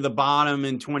drop into the bottom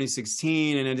in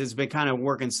 2016, and it has been kind of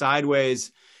working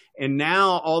sideways. And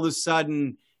now all of a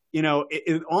sudden,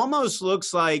 it almost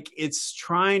looks like it's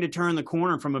trying to turn the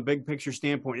corner from a big picture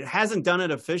standpoint. It hasn't done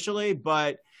it officially,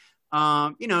 but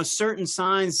certain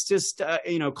signs just,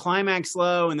 climax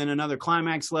low and then another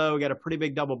climax low. We got a pretty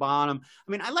big double bottom.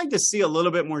 I mean, I'd like to see a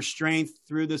little bit more strength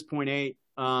through this 0.8.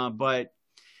 But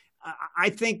I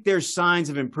think there's signs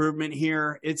of improvement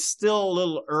here. It's still a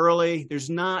little early. There's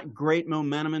not great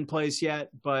momentum in place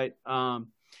yet, but,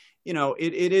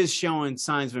 it is showing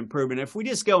signs of improvement. If we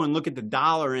just go and look at the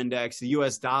dollar index, the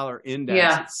US dollar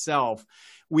index itself,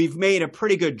 we've made a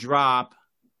pretty good drop,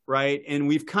 right? And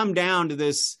we've come down to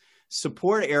this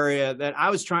support area that I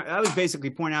was basically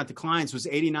pointing out to clients was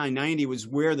 89.90 was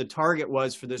where the target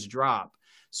was for this drop.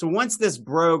 So once this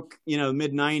broke,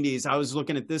 mid 90s, I was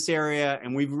looking at this area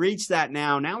and we've reached that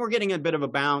now. Now we're getting a bit of a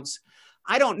bounce.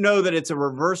 I don't know that it's a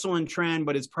reversal in trend,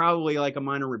 but it's probably like a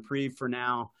minor reprieve for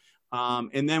now.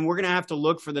 And then we're going to have to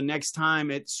look for the next time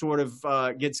it sort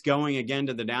of gets going again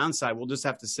to the downside. We'll just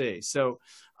have to see. So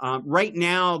right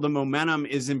now, the momentum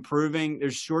is improving.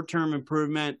 There's short-term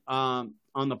improvement on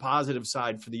the positive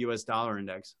side for the US dollar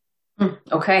index.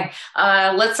 Okay.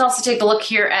 Let's also take a look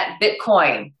here at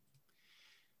Bitcoin.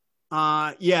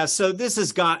 So this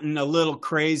has gotten a little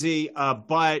crazy,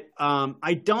 but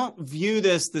I don't view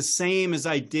this the same as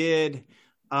I did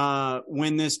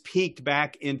when this peaked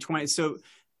back in 20. So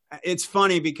it's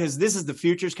funny because this is the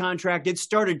futures contract. It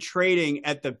started trading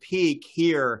at the peak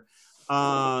here,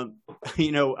 or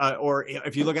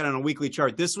if you look at it on a weekly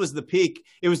chart, this was the peak.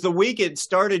 It was the week it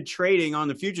started trading on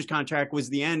the futures contract was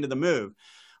the end of the move.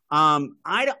 I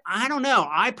don't know.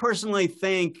 I personally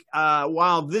think,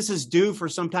 while this is due for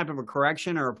some type of a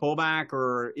correction or a pullback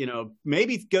or,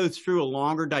 maybe go through a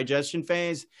longer digestion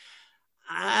phase,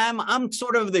 I'm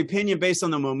sort of the opinion based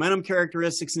on the momentum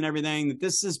characteristics and everything that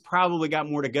this has probably got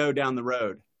more to go down the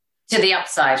road. To the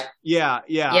upside. Yeah.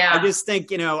 I just think,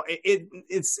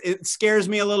 it scares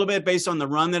me a little bit based on the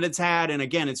run that it's had. And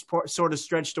again, it's sort of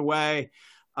stretched away.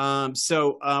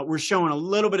 So we're showing a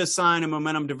little bit of sign of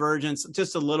momentum divergence,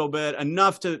 just a little bit,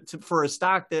 enough to for a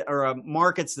stock that or a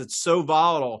markets that's so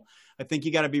volatile. I think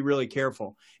you got to be really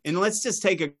careful. And let's just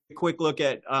take a quick look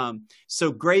at Grayscale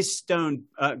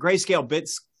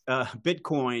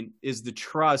Bitcoin is the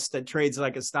trust that trades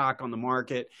like a stock on the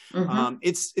market. Mm-hmm.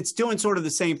 It's doing sort of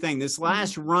the same thing. This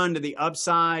last run to the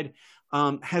upside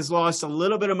has lost a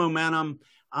little bit of momentum.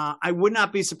 I would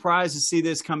not be surprised to see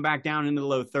this come back down into the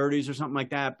low 30s or something like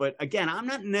that. But again, I'm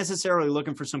not necessarily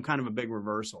looking for some kind of a big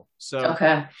reversal. So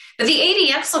okay, but the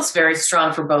ADX looks very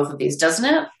strong for both of these, doesn't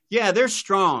it? Yeah, they're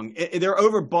strong. They're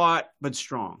overbought but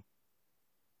strong.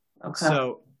 Okay.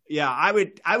 So yeah, I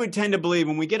would tend to believe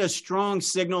when we get a strong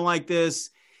signal like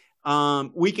this,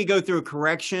 we could go through a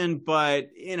correction, but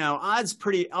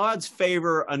odds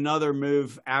favor another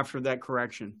move after that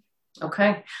correction.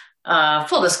 Okay.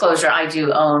 Full disclosure, I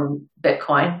do own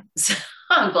Bitcoin, so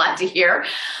I'm glad to hear.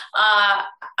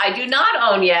 I do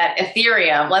not own yet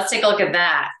Ethereum. Let's take a look at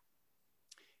that.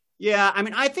 Yeah, I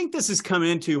mean, I think this has come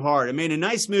in too hard. It made a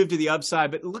nice move to the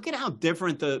upside, but look at how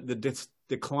different the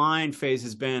decline phase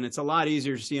has been. It's a lot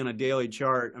easier to see on a daily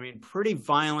chart. I mean, pretty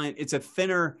violent. It's a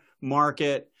thinner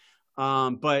market,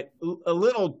 but a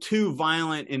little too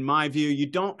violent in my view. You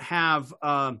don't have...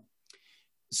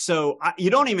 you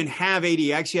don't even have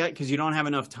ADX yet because you don't have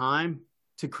enough time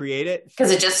to create it. Because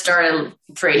it just started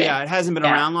trading. Yeah, it hasn't been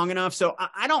around long enough. So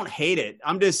I don't hate it.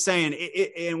 I'm just saying,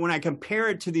 and when I compare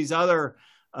it to these other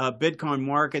Bitcoin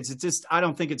markets, I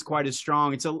don't think it's quite as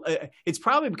strong. It's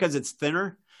probably because it's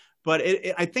thinner, but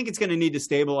I think it's going to need to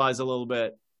stabilize a little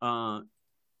bit,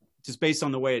 just based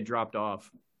on the way it dropped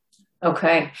off.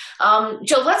 Okay.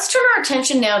 Joe, let's turn our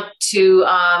attention now to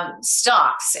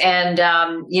stocks. And,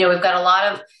 we've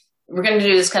got we're going to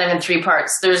do this kind of in three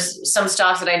parts. There's some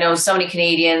stocks that I know so many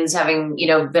Canadians having,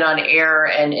 been on air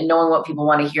and knowing what people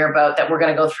want to hear about that we're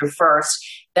going to go through first.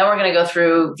 Then we're going to go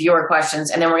through viewer questions,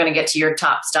 and then we're going to get to your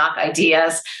top stock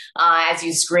ideas as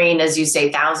you screen, as you say,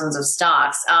 thousands of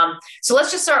stocks. So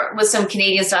let's just start with some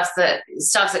Canadian stocks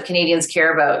that Canadians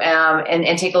care about,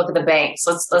 and take a look at the banks.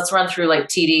 Let's run through like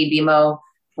TD, BMO,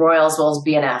 Royal, as well as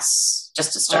BNS,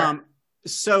 just to start.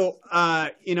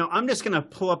 I'm just going to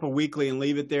pull up a weekly and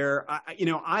leave it there.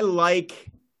 I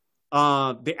like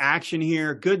the action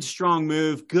here. Good, strong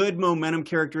move, good momentum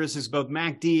characteristics. Both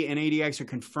MACD and ADX are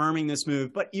confirming this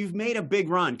move, but you've made a big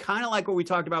run, kind of like what we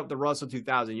talked about with the Russell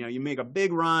 2000. You make a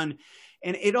big run,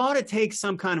 and it ought to take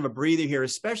some kind of a breather here,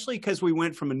 especially because we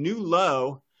went from a new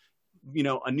low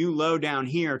down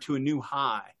here to a new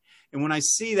high. And when I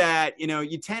see that,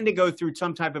 you tend to go through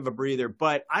some type of a breather,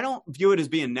 but I don't view it as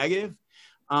being negative.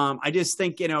 I just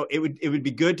think, it would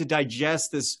be good to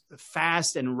digest this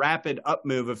fast and rapid up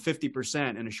move of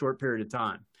 50% in a short period of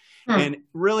time. And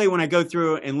really, when I go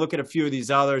through and look at a few of these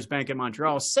others, Bank of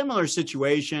Montreal, similar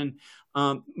situation,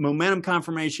 momentum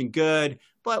confirmation, good,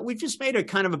 but we've just made a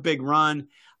kind of a big run.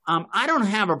 I don't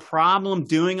have a problem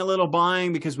doing a little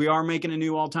buying because we are making a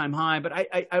new all-time high, but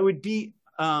I would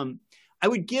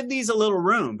give these a little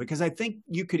room because I think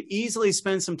you could easily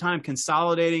spend some time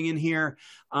consolidating in here.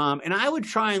 And I would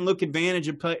try and look advantage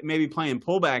of maybe playing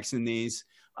pullbacks in these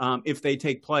if they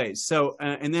take place. So,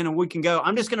 and then we can go,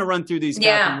 I'm just going to run through these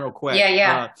real quick.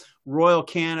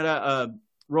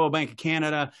 Royal Bank of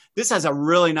Canada. This has a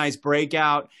really nice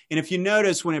breakout. And if you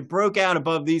notice, when it broke out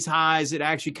above these highs, it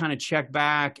actually kind of checked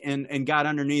back and got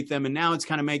underneath them. And now it's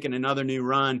kind of making another new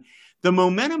run. The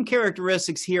momentum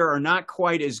characteristics here are not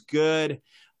quite as good,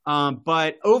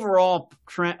 but overall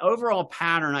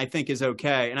pattern, I think, is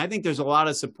okay. And I think there's a lot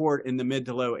of support in the mid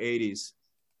to low 80s.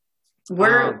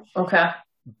 Okay.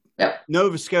 Yep.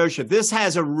 Nova Scotia. This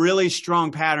has a really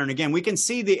strong pattern. Again, we can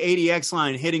see the ADX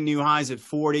line hitting new highs at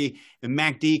 40 and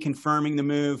MACD confirming the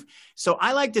move. So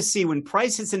I like to see when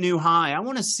price hits a new high, I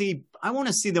want to see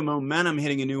the momentum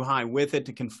hitting a new high with it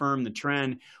to confirm the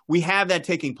trend. We have that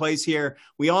taking place here.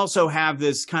 We also have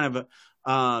this kind of,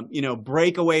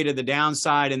 breakaway to the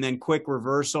downside and then quick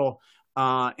reversal.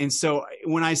 And so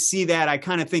when I see that, I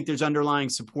kind of think there's underlying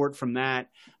support from that.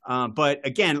 But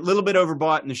again, a little bit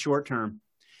overbought in the short term.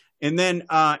 And then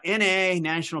NA,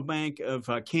 National Bank of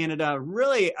Canada,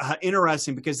 really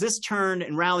interesting because this turned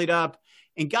and rallied up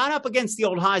and got up against the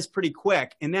old highs pretty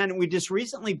quick. And then we just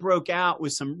recently broke out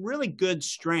with some really good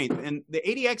strength. And the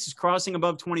ADX is crossing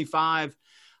above 25.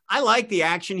 I like the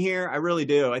action here. I really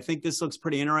do. I think this looks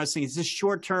pretty interesting. It's just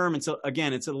short term. It's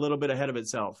a little bit ahead of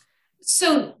itself.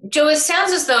 So, Joe, it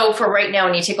sounds as though for right now,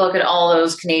 when you take a look at all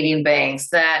those Canadian banks,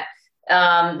 that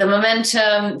the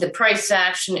momentum, the price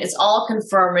action, it's all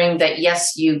confirming that,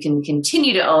 yes, you can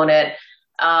continue to own it.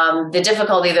 The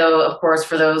difficulty, though, of course,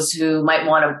 for those who might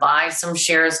want to buy some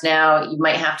shares now, you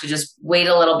might have to just wait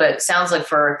a little bit. It sounds like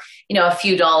for, a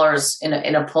few dollars in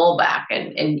a pullback.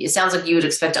 And it sounds like you would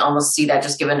expect to almost see that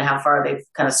just given how far they've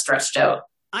kind of stretched out.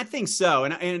 I think so.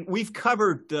 And we've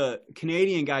covered the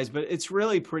Canadian guys, but it's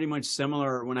really pretty much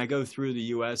similar when I go through the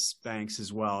U.S. banks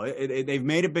as well. They've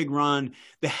made a big run.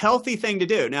 The healthy thing to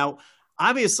do. Now,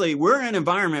 obviously, we're in an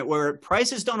environment where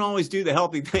prices don't always do the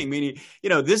healthy thing, meaning,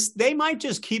 they might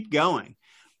just keep going.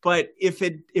 But if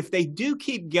they do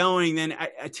keep going, then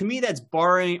to me, that's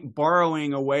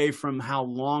borrowing away from how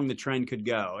long the trend could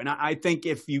go. And I think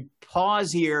if you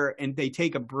pause here and they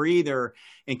take a breather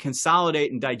and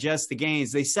consolidate and digest the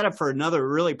gains, they set up for another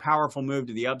really powerful move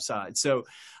to the upside. So,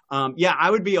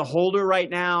 I would be a holder right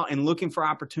now and looking for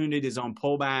opportunities on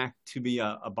pullback to be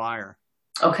a buyer.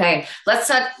 Okay,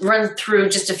 let's run through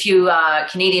just a few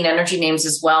Canadian energy names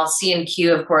as well.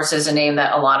 CNQ, of course, is a name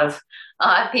that a lot of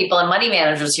people and money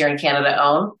managers here in Canada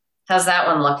own. How's that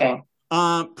one looking?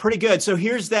 Pretty good. So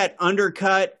here's that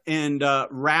undercut and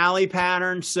rally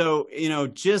pattern. So,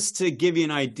 just to give you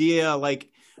an idea, like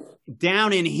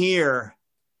down in here,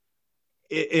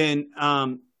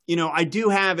 I do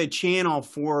have a channel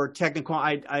for technical.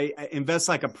 I Invest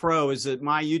Like a Pro is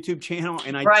my YouTube channel,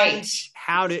 and I teach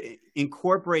how to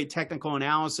incorporate technical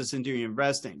analysis into your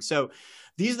investing. So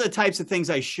these are the types of things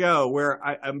I show where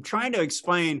I'm trying to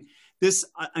explain this,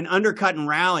 an undercut and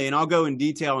rally, and I'll go in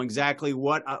detail exactly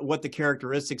what the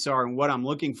characteristics are and what I'm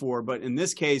looking for. But in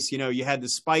this case, you had the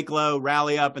spike low,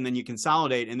 rally up, and then you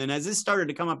consolidate. And then as this started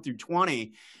to come up through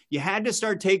 20, you had to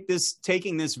start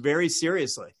taking this very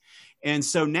seriously. And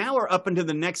so now we're up into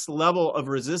the next level of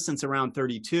resistance around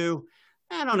 32.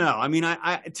 I don't know. I mean,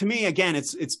 to me, again,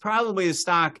 it's probably a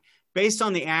stock based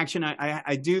on the action.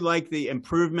 I do like the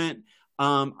improvement.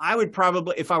 I would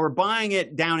probably, if I were buying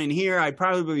it down in here, I'd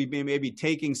probably be maybe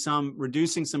taking some,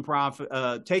 reducing some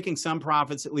profit, taking some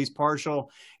profits, at least partial,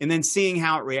 and then seeing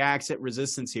how it reacts at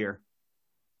resistance here.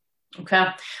 Okay.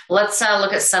 Let's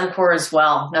look at Suncor as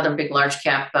well. Another big large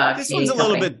cap. This one's a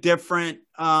little bit different.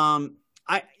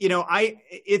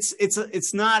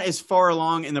 It's not as far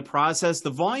along in the process. The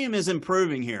volume is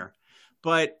improving here,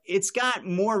 but it's got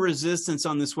more resistance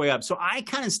on this way up. So I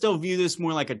kind of still view this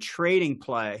more like a trading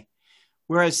play.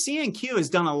 Whereas CNQ has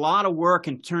done a lot of work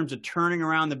in terms of turning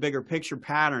around the bigger picture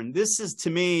pattern. This is, to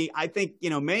me, I think,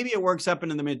 maybe it works up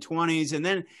into the mid-20s, and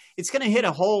then it's going to hit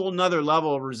a whole nother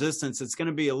level of resistance. It's going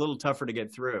to be a little tougher to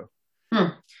get through.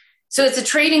 So it's a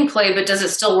trading play, but does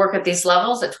it still work at these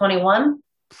levels at 21?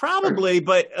 Probably,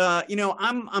 but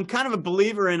I'm kind of a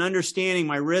believer in understanding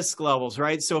my risk levels,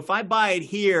 right? So if I buy it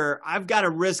here, I've got to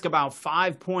risk about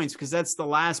 5 points because that's the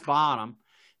last bottom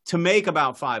to make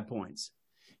about 5 points.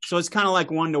 So it's kind of like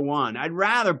 1-to-1. I'd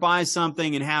rather buy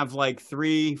something and have like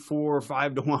 3, 4,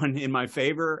 5-to-1 in my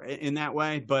favor in that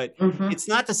way. But it's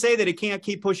not to say that it can't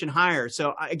keep pushing higher.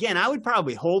 So again, I would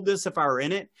probably hold this if I were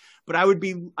in it, but I would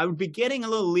be getting a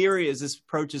little leery as this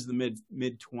approaches the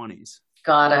mid 20s.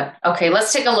 Got it. Okay,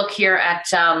 let's take a look here at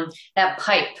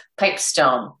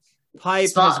Pipestone. Pipe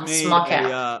has made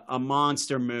a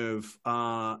monster move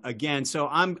again. So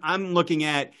I'm looking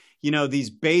at these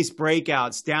base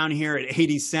breakouts down here at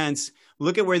 80 cents.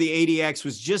 Look at where the ADX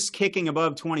was just kicking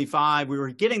above 25. We were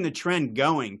getting the trend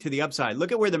going to the upside.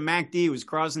 Look at where the MACD was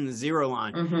crossing the zero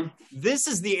line. This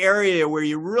is the area where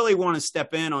you really want to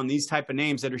step in on these type of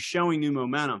names that are showing new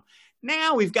momentum.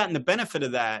 Now we've gotten the benefit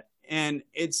of that, and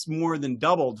it's more than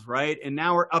doubled, right? And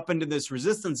now we're up into this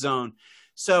resistance zone.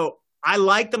 So I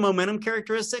like the momentum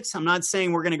characteristics. I'm not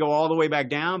saying we're going to go all the way back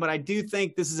down, but I do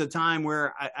think this is a time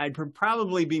where I'd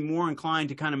probably be more inclined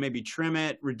to kind of maybe trim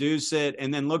it, reduce it,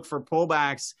 and then look for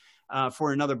pullbacks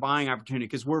for another buying opportunity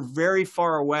because we're very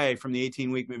far away from the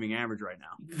 18-week moving average right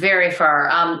now. Very far.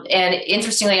 And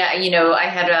interestingly, I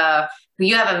had who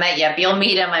you haven't met yet, but you'll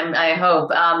meet him, I hope.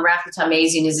 Rafi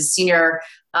Tamazian is a senior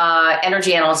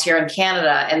energy analyst here in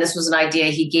Canada, and this was an idea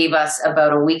he gave us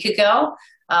about a week ago.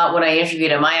 When I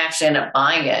interviewed him, I actually ended up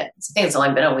buying it. I think it's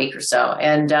only been a week or so.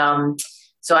 And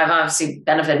so I've obviously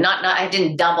benefited. I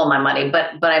didn't double my money,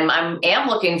 but I am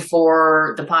looking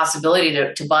for the possibility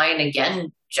to buy in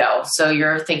again, Joe. So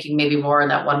you're thinking maybe more in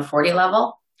that 140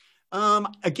 level?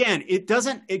 Again,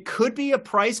 it could be a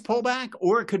price pullback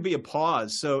or it could be a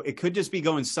pause. So it could just be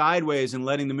going sideways and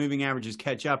letting the moving averages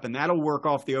catch up, and that'll work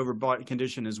off the overbought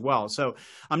condition as well. So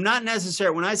I'm not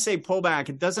necessarily, when I say pullback,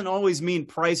 it doesn't always mean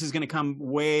price is going to come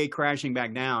way crashing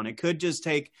back down. It could just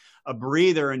take a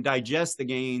breather and digest the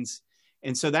gains.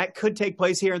 And so that could take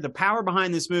place here. The power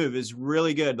behind this move is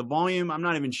really good. The volume, I'm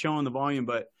not even showing the volume,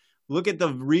 but look at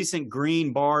the recent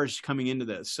green bars coming into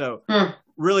this. So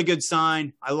really good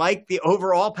sign. I like the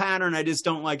overall pattern. I just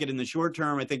don't like it in the short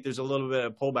term. I think there's a little bit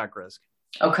of pullback risk.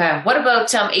 Okay. What about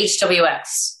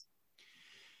HWX?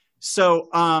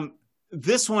 So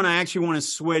this one, I actually want to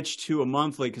switch to a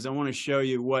monthly because I want to show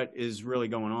you what is really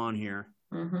going on here.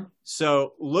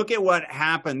 So look at what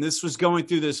happened. This was going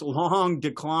through this long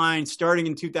decline starting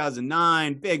in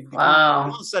 2009, big decline.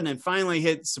 All of a sudden it finally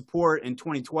hit support in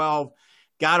 2012.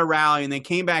 Got a rally, and they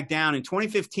came back down in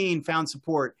 2015, found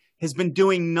support, has been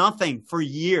doing nothing for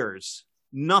years,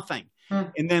 nothing.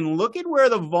 And then look at where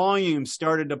the volume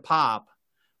started to pop,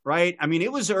 right? I mean,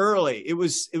 it was early. It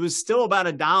was still about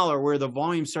 $1 where the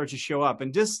volume starts to show up.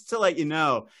 And just to let you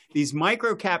know, these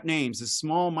micro cap names, the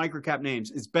small micro cap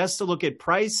names, it's best to look at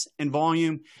price and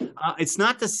volume. It's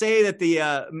not to say that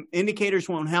the indicators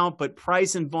won't help, but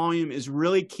price and volume is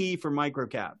really key for micro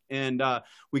cap. And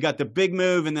we got the big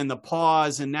move and then the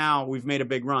pause, and now we've made a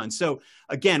big run. So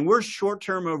again, we're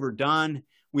short-term overdone.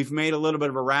 We've made a little bit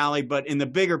of a rally, but in the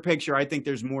bigger picture, I think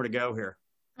there's more to go here.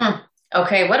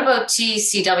 Okay, what about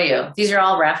TCW? These are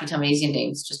all Rafi Tamazian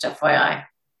names, just FYI.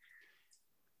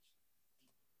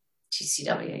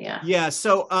 TCW, yeah. Yeah,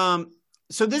 so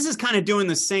this is kind of doing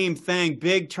the same thing,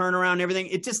 big turnaround and everything.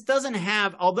 It just doesn't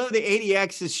have, although the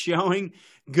ADX is showing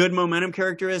good momentum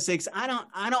characteristics, I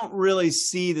don't really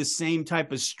see the same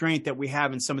type of strength that we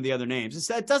have in some of the other names.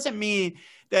 That doesn't mean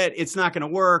that it's not going to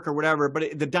work or whatever,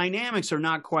 but the dynamics are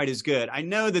not quite as good. I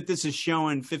know that this is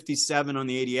showing 57 on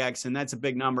the ADX, and that's a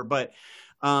big number, but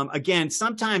again,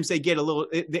 sometimes they get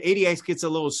the ADX gets a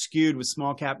little skewed with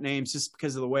small cap names just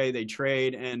because of the way they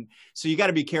trade. And so you got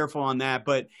to be careful on that,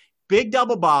 but big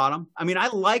double bottom. I mean, I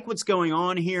like what's going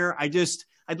on here.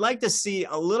 I'd like to see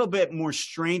a little bit more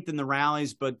strength in the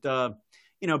rallies, but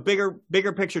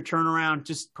bigger picture turnaround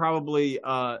just probably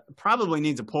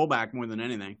needs a pullback more than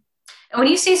anything. And when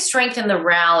you say strength in the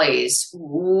rallies,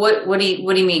 what do you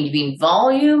mean? Do you mean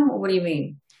volume? What do you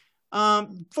mean?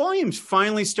 Volume's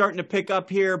finally starting to pick up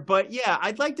here, but yeah,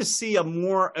 I'd like to see a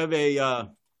more of a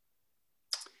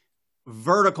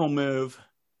vertical move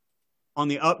on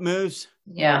the up moves.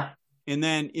 Yeah. And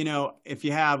then, if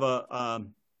you have a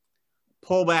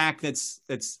pullback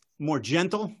that's more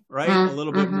gentle, right? A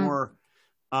little bit more,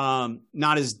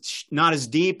 not as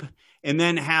deep, and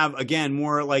then have, again,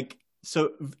 more like,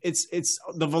 so it's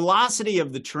the velocity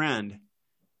of the trend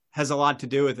has a lot to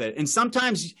do with it. And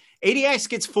sometimes ADX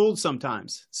gets fooled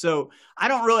sometimes. So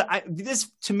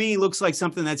this to me looks like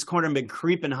something that's kind of been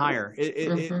creeping higher.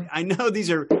 I know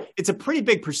it's a pretty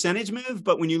big percentage move,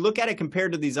 but when you look at it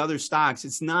compared to these other stocks,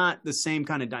 it's not the same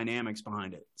kind of dynamics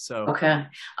behind it. So, okay.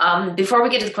 Before we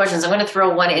get to the questions, I'm going to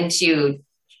throw one into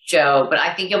Joe, but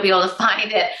I think you'll be able to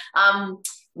find it.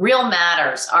 Real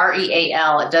Matters,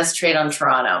 REAL. It does trade on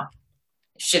Toronto.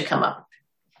 It should come up.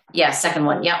 Yeah. Second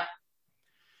one. Yep.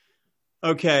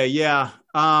 Okay. Yeah.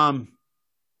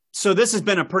 So this has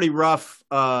been a pretty rough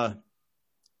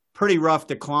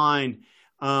decline.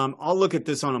 I'll look at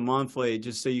this on a monthly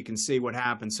just so you can see what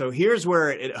happened. So here's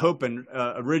where it opened,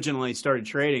 originally started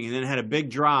trading, and then had a big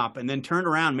drop, and then turned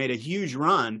around, made a huge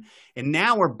run. And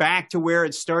now we're back to where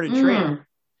it started trading.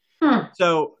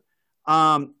 So,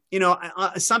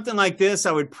 something like this,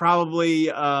 I would probably,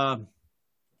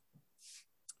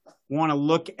 want to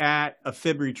look at a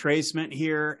fib retracement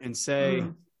here and say,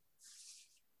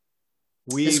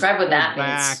 we describe what that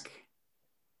means.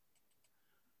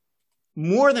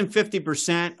 More than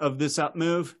 50% of this up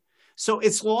move. So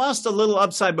it's lost a little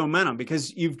upside momentum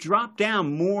because you've dropped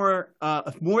down more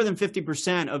than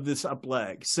 50% of this up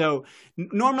leg. So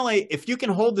normally, if you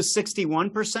can hold the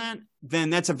 61%,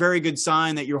 then that's a very good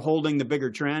sign that you're holding the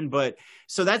bigger trend. But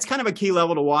so that's kind of a key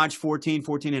level to watch, 14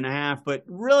 and a half, but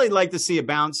really like to see a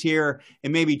bounce here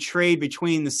and maybe trade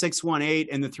between the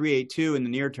 618 and the 382 in the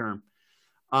near term.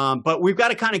 But we've got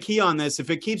to kind of key on this.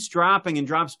 If it keeps dropping and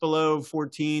drops below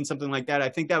 14, something like that, I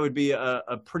think that would be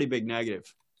a pretty big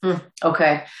negative.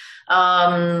 Okay.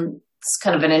 It's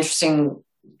kind of an interesting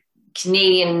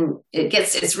Canadian,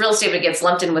 it's real estate, but it gets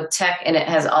lumped in with tech, and it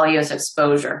has all US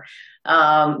exposure.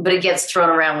 But it gets thrown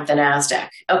around with the NASDAQ.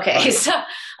 Okay. Right. So,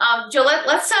 Joe,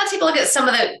 let's take a look at some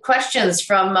of the questions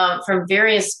from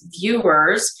various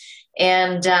viewers,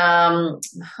 and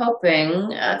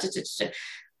hoping,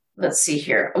 let's see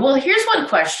here. Well, here's one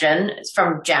question. It's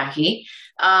from Jackie.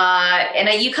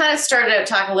 And you kind of started out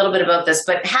talking a little bit about this,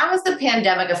 but how has the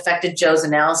pandemic affected Joe's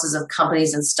analysis of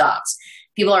companies and stocks?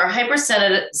 People are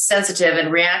hypersensitive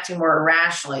and reacting more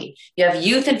irrationally. You have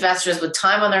youth investors with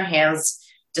time on their hands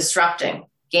disrupting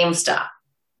GameStop.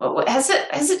 Has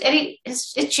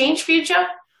it changed for you, Joe?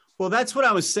 Well, that's what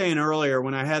I was saying earlier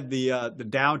when I had the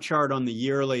Dow chart on the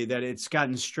yearly, that it's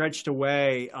gotten stretched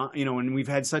away, and we've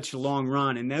had such a long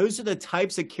run. And those are the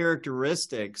types of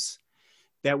characteristics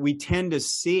that we tend to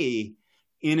see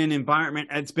in an environment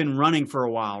that's been running for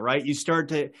a while, right? You start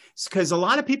to, because a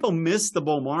lot of people miss the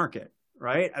bull market,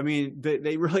 right? I mean,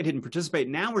 they really didn't participate.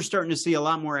 Now we're starting to see a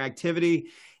lot more activity.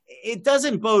 It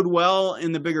doesn't bode well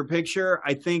in the bigger picture,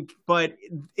 I think, but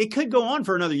it could go on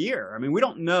for another year. I mean, we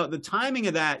don't know the timing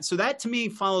of that. So that to me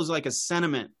follows like a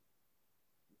sentiment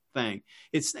thing.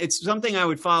 It's something I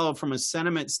would follow from a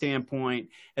sentiment standpoint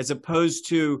as opposed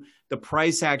to the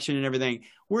price action and everything.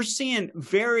 We're seeing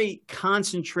very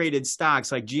concentrated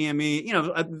stocks like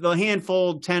GME, the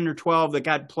handful, 10 or 12 that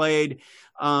got played,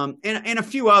 and a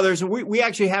few others. And we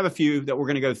actually have a few that we're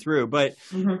going to go through. But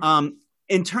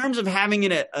in terms of having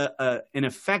an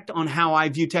effect on how I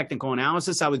view technical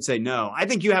analysis, I would say no. I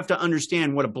think you have to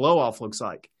understand what a blow-off looks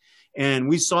like. And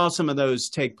we saw some of those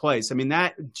take place. I mean,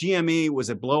 that GME was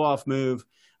a blow-off move,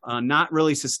 not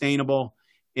really sustainable.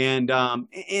 And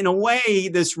in a way,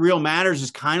 this Real Matters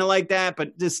is kind of like that,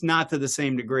 but just not to the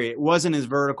same degree. It wasn't as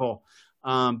vertical,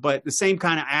 but the same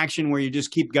kind of action where you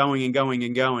just keep going and going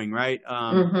and going, right?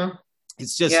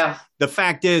 It's just the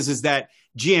fact is that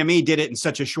GME did it in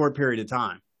such a short period of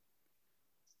time.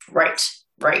 Right.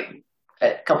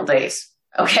 A couple days.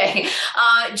 Okay.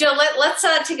 Joe, let's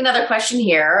take another question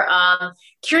here.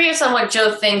 Curious on what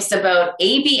Joe thinks about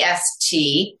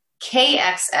ABST,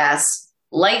 KXS,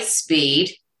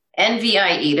 Lightspeed,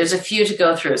 NVIE. There's a few to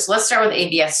go through. So let's start with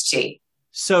ABST.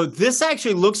 So this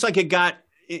actually looks like it got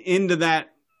into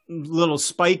that little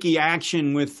spiky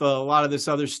action with a lot of this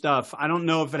other stuff. I don't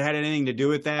know if it had anything to do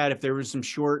with that, if there was some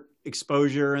short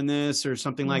exposure in this or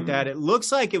something like that. It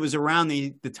looks like it was around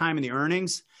the time of the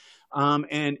earnings.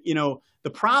 And, the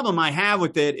problem I have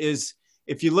with it is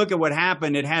if you look at what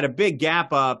happened, it had a big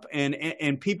gap up,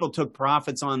 and people took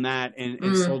profits on that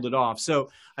and sold it off. So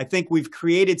I think we've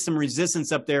created some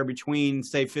resistance up there between,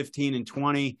 say, 15 and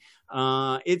 20.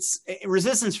 It's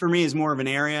resistance for me is more of an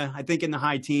area. I think in the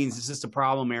high teens, it's just a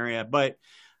problem area, but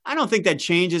I don't think that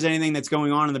changes anything that's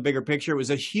going on in the bigger picture. It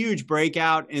was a huge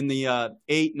breakout in the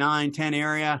 8, 9, 10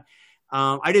 area.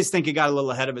 I just think it got a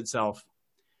little ahead of itself.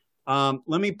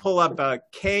 Let me pull up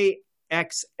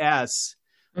KXS.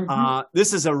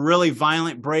 This is a really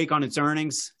violent break on its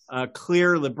earnings.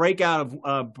 The breakout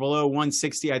of below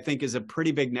 160, I think, is a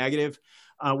pretty big negative.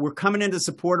 We're coming into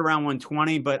support around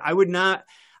 120, but I would not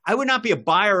be a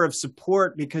buyer of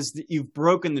support because you've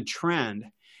broken the trend.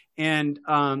 And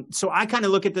so I kind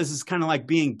of look at this as kind of like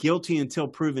being guilty until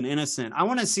proven innocent. I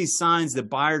want to see signs that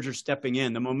buyers are stepping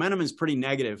in. The momentum is pretty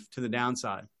negative to the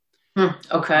downside.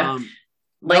 Okay.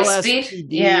 LSPD,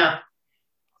 yeah.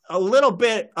 A little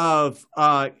bit of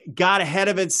got ahead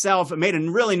of itself. It made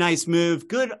a really nice move.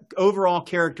 Good overall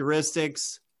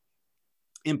characteristics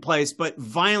in place, but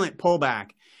violent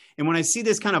pullback. And when I see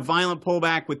this kind of violent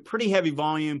pullback with pretty heavy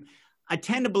volume, I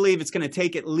tend to believe it's going to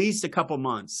take at least a couple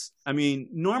months. I mean,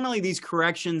 normally these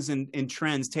corrections and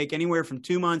trends take anywhere from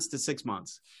 2 months to 6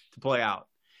 months to play out.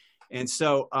 And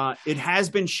so it has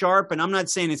been sharp, and I'm not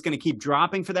saying it's going to keep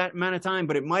dropping for that amount of time,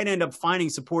 but it might end up finding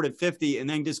support at 50 and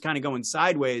then just kind of going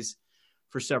sideways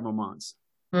for several months.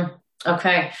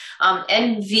 Okay.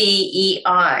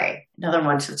 NVEI, another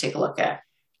one to take a look at.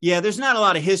 Yeah, there's not a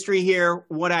lot of history here.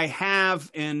 What I have,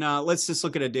 and let's just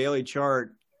look at a daily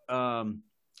chart.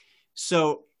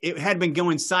 So it had been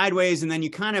going sideways, and then you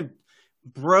kind of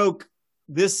broke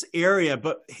this area.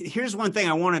 But here's one thing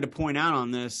I wanted to point out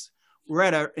on this. We're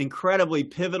at an incredibly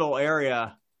pivotal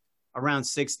area around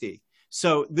 60.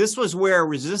 So this was where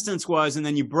resistance was, and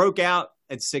then you broke out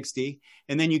at 60,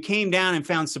 and then you came down and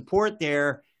found support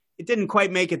there. It didn't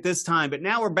quite make it this time, but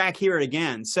now we're back here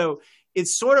again. So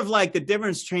it's sort of like the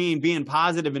difference between being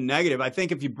positive and negative. I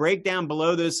think if you break down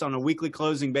below this on a weekly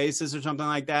closing basis or something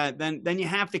like that, then you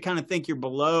have to kind of think you're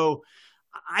below,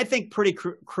 I think, pretty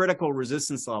critical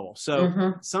resistance level.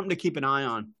 So something to keep an eye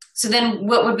on. So then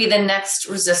what would be the next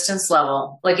resistance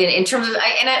level? Like in terms of,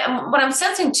 what I'm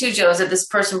sensing too, Joe, is that this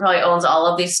person probably owns all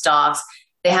of these stocks.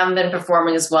 They haven't been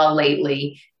performing as well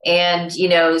lately. And,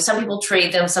 some people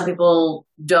trade them. Some people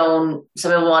don't.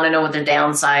 Some people want to know what their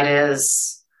downside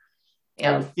is.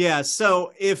 Yeah.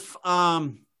 So if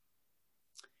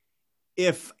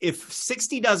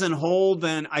 60 doesn't hold,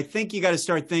 then I think you got to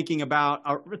start thinking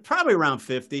about probably around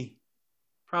 50,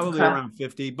 around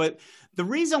 50. But the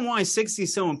reason why 60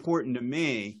 is so important to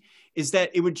me is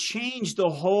that it would change the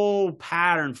whole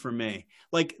pattern for me.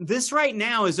 Like this right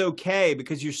now is okay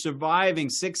because you're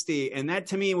surviving 60. And that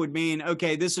to me would mean,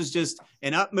 okay, this is just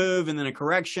an up move and then a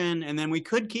correction. And then we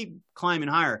could keep climbing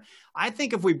higher. I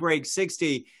think if we break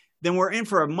 60, then we're in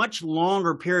for a much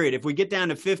longer period. If we get down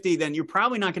to 50, then you're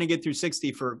probably not going to get through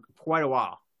 60 for quite a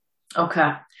while.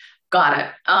 Okay. Got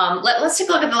it. Let's take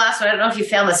a look at the last one. I don't know if you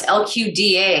found this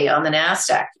LQDA on the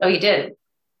NASDAQ. Oh, you did.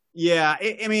 Yeah.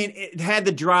 It had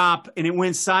the drop and it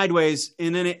went sideways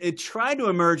and then it tried to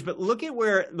emerge, but look at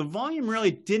where the volume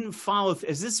really didn't follow.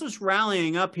 As this was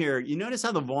rallying up here, you notice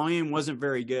how the volume wasn't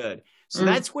very good. So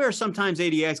that's where sometimes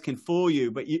ADX can fool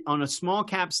you. But on a small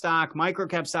cap stock, micro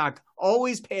cap stock,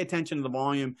 always pay attention to the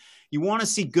volume. You want to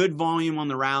see good volume on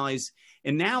the rallies.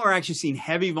 And now we're actually seeing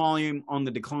heavy volume on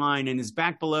the decline and is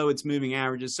back below its moving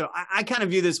averages. So I kind of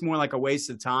view this more like a waste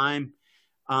of time.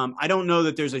 I don't know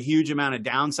that there's a huge amount of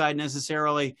downside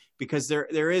necessarily because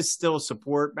there is still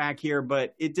support back here,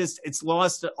 but it's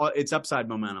lost its upside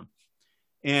momentum.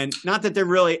 And not that it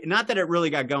really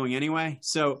got going anyway.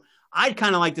 So I'd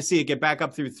kind of like to see it get back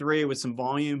up through 3 with some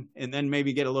volume and then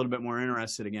maybe get a little bit more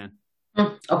interested again.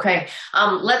 Okay.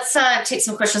 Let's take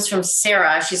some questions from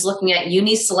Sarah. She's looking at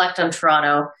Uniselect on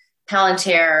Toronto,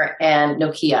 Palantir, and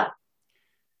Nokia.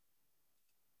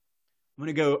 I'm going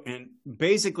to go and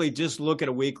basically just look at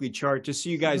a weekly chart just so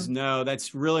you guys know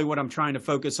that's really what I'm trying to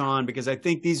focus on because I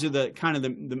think these are the kind of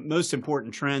the most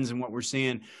important trends in what we're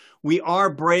seeing. We are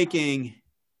breaking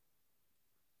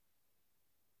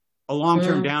a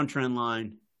long-term downtrend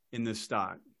line in this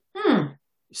stock.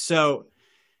 So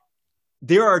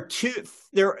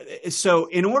so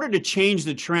in order to change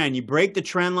the trend, you break the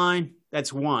trend line.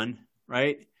 That's 1,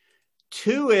 right?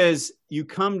 2 is you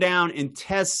come down and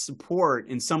test support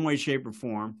in some way, shape, or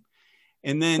form.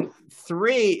 And then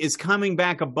 3 is coming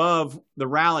back above the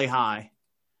rally high,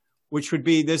 which would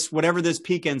be whatever this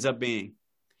peak ends up being.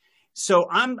 So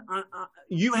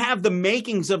you have the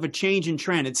makings of a change in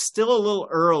trend. It's still a little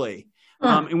early.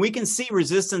 And we can see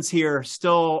resistance here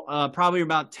still probably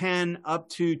about 10 up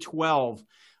to 12.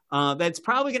 That's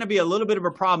probably going to be a little bit of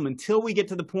a problem until we get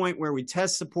to the point where we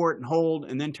test support and hold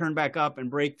and then turn back up and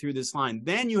break through this line.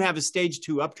 Then you have a stage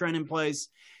 2 uptrend in place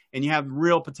and you have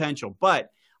real potential.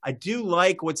 But I do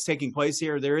like what's taking place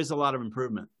here. There is a lot of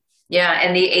improvement. Yeah.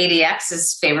 And the ADX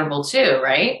is favorable too,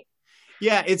 right?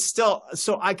 Yeah, it's still,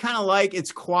 so I kind of like,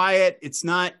 it's quiet. It's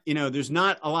not, there's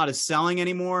not a lot of selling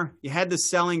anymore. You had the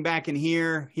selling back in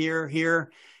here.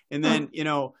 And then,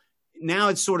 now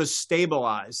it's sort of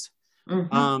stabilized.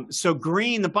 So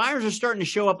green, the buyers are starting to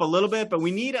show up a little bit, but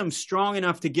we need them strong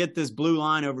enough to get this blue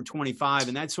line over 25.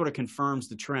 And that sort of confirms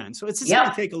the trend. So it's just going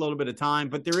to take a little bit of time,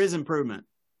 but there is improvement.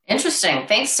 Interesting.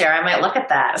 Thanks, Sarah. I might look at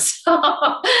that. So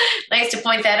nice to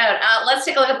point that out. Let's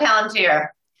take a look at Palantir.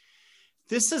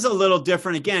 This is a little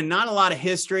different. Again, not a lot of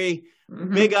history,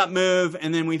 big up move.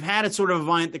 And then we've had a sort of a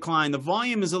violent decline. The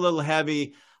volume is a little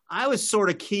heavy. I was sort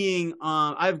of keying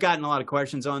on, I've gotten a lot of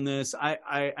questions on this.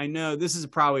 I know this is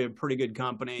probably a pretty good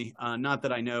company. Not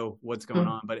that I know what's going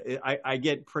on, but I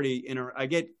get pretty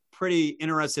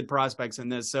interested prospects in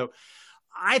this. So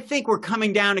I think we're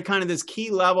coming down to kind of this key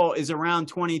level is around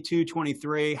 22,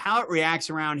 23. How it reacts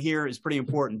around here is pretty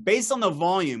important. Based on the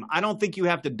volume, I don't think you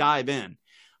have to dive in.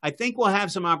 I think we'll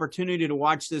have some opportunity to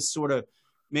watch this sort of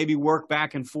maybe work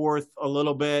back and forth a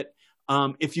little bit.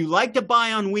 If you like to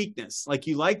buy on weakness, like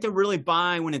you like to really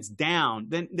buy when it's down,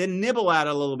 then nibble at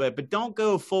it a little bit, but don't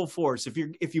go full force.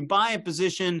 If you buy a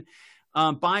position,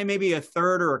 buy maybe a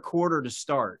third or a quarter to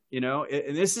start. And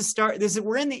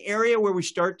we're in the area where we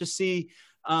start to see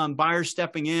buyers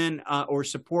stepping in or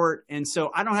support. And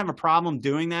so I don't have a problem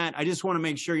doing that. I just want to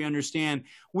make sure you understand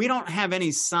we don't have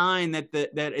any sign that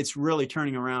it's really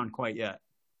turning around quite yet.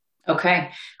 Okay.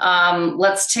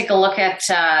 Let's take a look at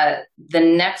the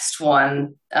next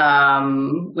one,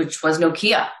 which was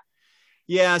Nokia.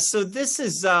 Yeah. So this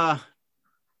is this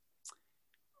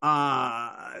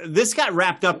got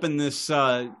wrapped up in this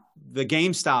the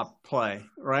GameStop play,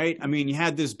 right? I mean, you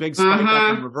had this big spike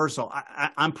up in reversal.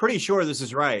 I'm pretty sure this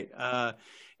is right.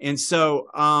 And so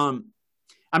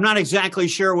I'm not exactly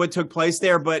sure what took place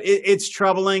there, but it's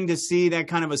troubling to see that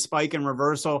kind of a spike in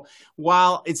reversal.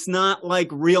 While it's not like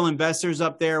real investors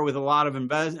up there with a lot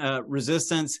of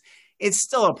resistance, it's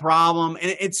still a problem.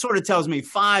 And it sort of tells me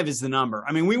 5 is the number.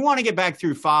 I mean, we want to get back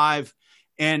through 5.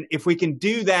 And if we can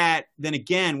do that, then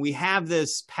again, we have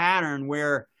this pattern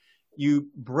where you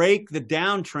break the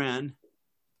downtrend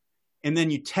and then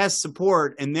you test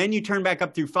support and then you turn back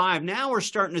up through 5. Now we're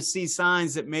starting to see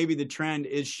signs that maybe the trend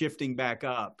is shifting back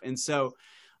up. And so,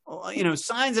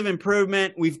 signs of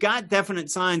improvement. We've got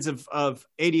definite signs of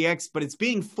ADX, but it's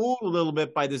being fooled a little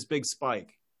bit by this big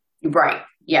spike. Right.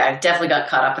 Yeah, I definitely got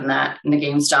caught up in that in the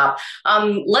GameStop.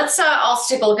 Let's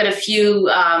also take a look at a few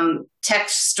tech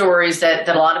stories that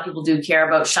a lot of people do care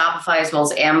about, Shopify as well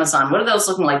as Amazon. What are those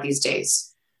looking like these days?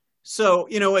 So,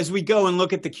 as we go and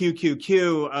look at the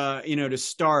QQQ, to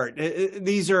start,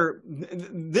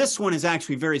 this one is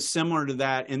actually very similar to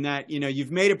that in that,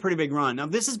 you've made a pretty big run. Now,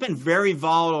 this has been very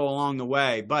volatile along the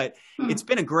way, but it's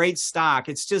been a great stock.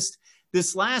 It's just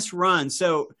this last run.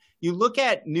 So you look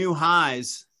at new high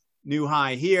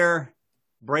here,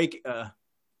 break, and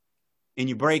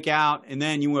you break out, and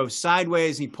then you go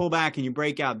sideways and you pull back and you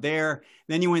break out there.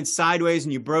 Then you went sideways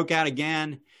and you broke out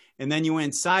again. And then you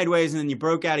went sideways and then you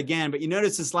broke out again. But you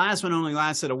notice this last one only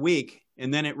lasted a week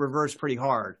and then it reversed pretty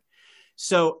hard.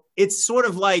 So it's sort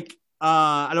of like,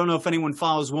 I don't know if anyone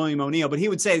follows William O'Neill, but he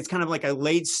would say it's kind of like a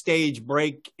late stage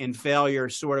break and failure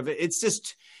sort of. It's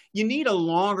just, you need a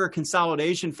longer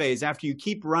consolidation phase after you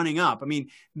keep running up. I mean,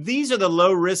 these are the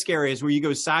low risk areas where you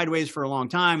go sideways for a long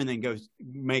time and then go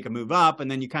make a move up.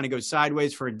 And then you kind of go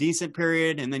sideways for a decent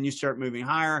period and then you start moving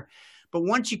higher. But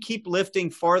once you keep lifting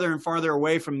farther and farther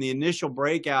away from the initial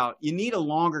breakout, you need a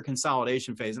longer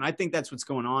consolidation phase. And I think that's what's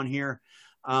going on here.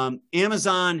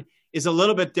 Amazon is a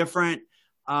little bit different.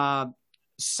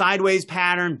 Sideways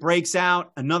pattern breaks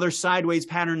out. Another sideways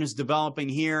pattern is developing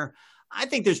here. I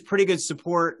think there's pretty good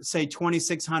support, say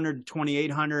 2,600 to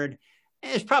 2,800.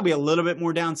 There's probably a little bit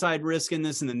more downside risk in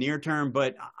this in the near term.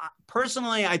 But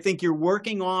personally, I think you're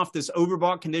working off this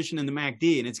overbought condition in the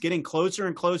MACD, and it's getting closer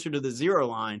and closer to the zero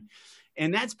line.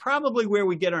 And that's probably where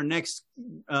we get our next,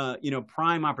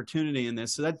 prime opportunity in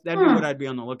this. So that'd be what I'd be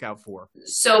on the lookout for.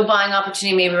 So buying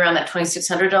opportunity maybe around that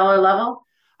 $2,600 level?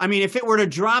 I mean, if it were to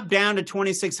drop down to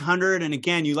 2,600, and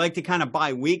again, you like to kind of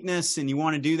buy weakness and you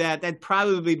want to do that, that'd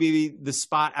probably be the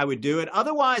spot I would do it.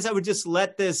 Otherwise, I would just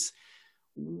let this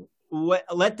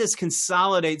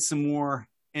consolidate some more.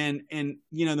 And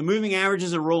the moving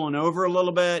averages are rolling over a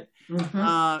little bit.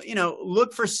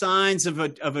 look for signs of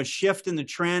a shift in the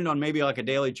trend on maybe like a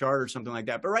daily chart or something like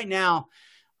that. But right now,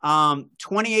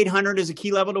 2,800 is a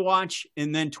key level to watch,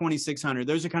 and then 2,600.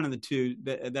 Those are kind of the two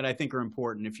that I think are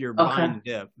important if you're buying a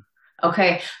dip.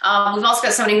 Okay. We've also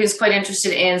got somebody who's quite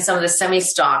interested in some of the semi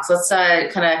stocks. Let's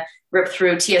kind of rip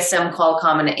through TSM,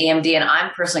 Qualcomm, and AMD. And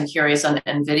I'm personally curious on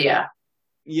NVIDIA.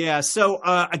 Yeah. So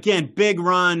again, big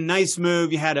run, nice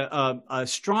move. You had a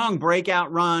strong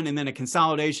breakout run and then a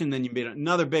consolidation. Then you made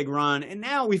another big run. And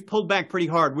now we've pulled back pretty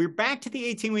hard. We're back to the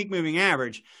 18-week moving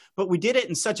average, but we did it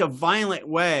in such a violent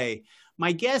way.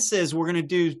 My guess is we're going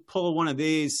to pull one of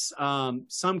these,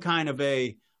 some kind of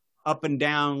a up and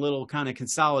down little kind of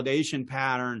consolidation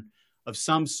pattern of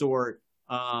some sort.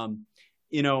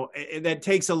 That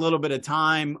takes a little bit of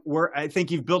time. I think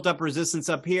you've built up resistance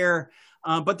up here,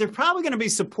 but there's probably going to be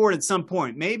support at some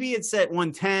point. Maybe it's at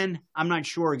 110. I'm not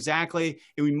sure exactly.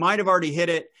 And we might have already hit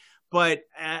it, but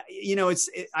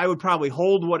I would probably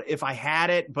hold if I had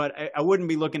it, but I wouldn't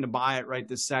be looking to buy it right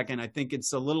this second. I think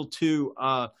it's a little too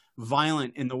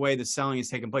violent in the way the selling is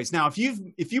taking place. Now, if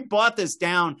you bought this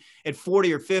down at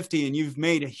 40 or 50 and you've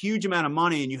made a huge amount of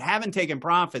money and you haven't taken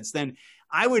profits, then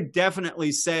I would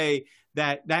definitely say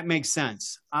that makes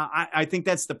sense. I think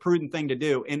that's the prudent thing to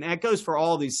do. And that goes for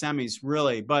all these semis,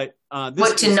 really. But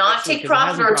to not take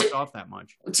profit or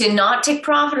to not take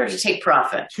profit or to take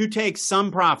profit? To take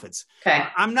some profits. Okay.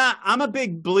 I'm a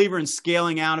big believer in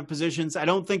scaling out of positions. I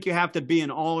don't think you have to be an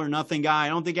all or nothing guy. I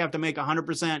don't think you have to make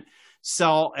 100%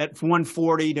 sell at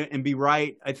 140 and be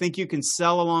right. I think you can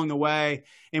sell along the way.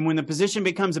 And when the position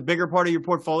becomes a bigger part of your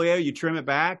portfolio, you trim it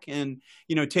back and,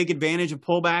 take advantage of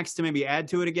pullbacks to maybe add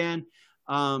to it again.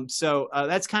 So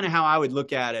that's kind of how I would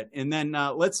look at it. And then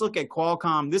let's look at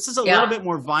Qualcomm. This is a little bit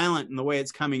more violent in the way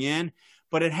it's coming in,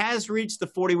 but it has reached the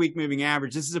 40-week moving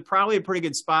average. This is probably a pretty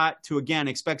good spot to, again,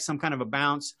 expect some kind of a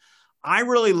bounce. I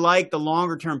really like the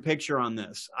longer term picture on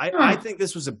this. I think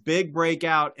this was a big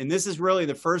breakout, and this is really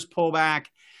the first pullback.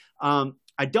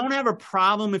 I don't have a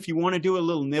problem if you want to do a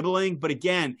little nibbling, but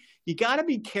again, you got to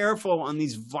be careful on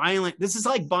these violent. This is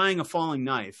like buying a falling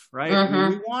knife,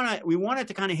 right? We want it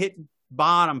to kind of hit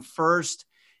bottom first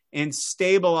and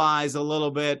stabilize a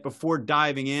little bit before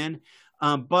diving in.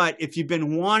 But if you've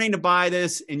been wanting to buy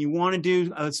this and you want to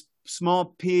do a small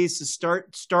piece to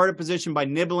start a position by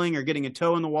nibbling or getting a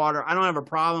toe in the water, I don't have a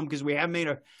problem because we have made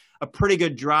a pretty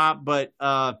good drop, but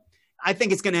I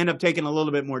think it's going to end up taking a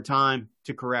little bit more time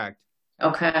to correct.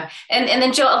 Okay. And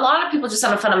then Joe, a lot of people just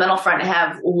on a fundamental front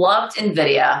have loved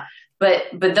NVIDIA, but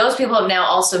those people have now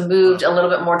also moved a little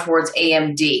bit more towards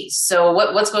AMD. So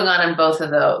what's going on in both of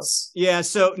those? Yeah.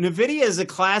 So NVIDIA is a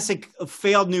classic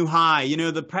failed new high.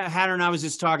 The pattern I was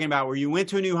just talking about where you went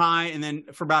to a new high and then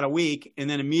for about a week and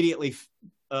then immediately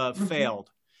failed.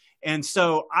 And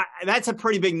so that's a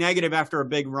pretty big negative after a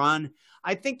big run.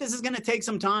 I think this is going to take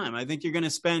some time. I think you're going to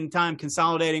spend time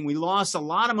consolidating. We lost a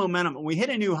lot of momentum. When we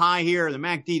hit a new high here, the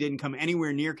MACD didn't come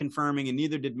anywhere near confirming, and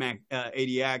neither did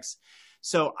ADX.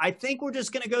 So I think we're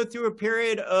just going to go through a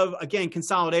period of, again,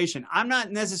 consolidation. I'm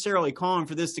not necessarily calling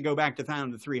for this to go back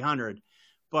down to 300,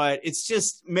 but it's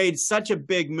just made such a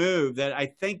big move that I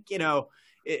think,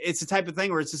 it's the type of thing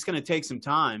where it's just going to take some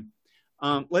time.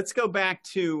 Let's go back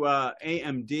to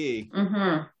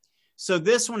AMD. So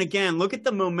this one, again, look at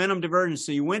the momentum divergence.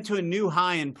 So you went to a new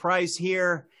high in price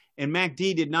here, and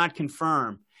MACD did not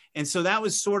confirm. And so that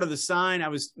was sort of the sign I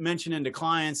was mentioning to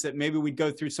clients that maybe we'd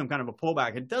go through some kind of a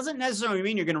pullback. It doesn't necessarily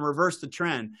mean you're going to reverse the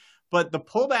trend, but the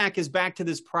pullback is back to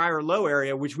this prior low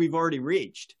area, which we've already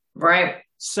reached. Right.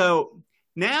 So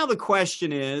now the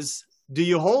question is, do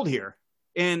you hold here?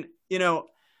 And,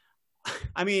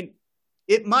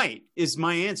 it might is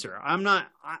my answer. I'm not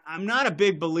a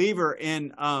big believer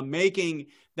in making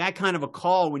that kind of a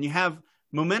call when you have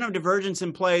momentum divergence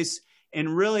in place.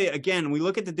 And really, again, we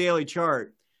look at the daily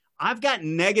chart. I've got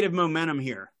negative momentum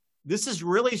here. This is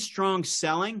really strong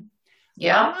selling.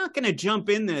 Yeah. I'm not going to jump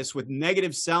in this with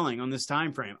negative selling on this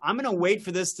time frame. I'm going to wait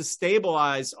for this to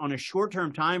stabilize on a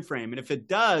short-term time frame. And if it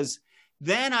does,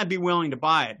 then I'd be willing to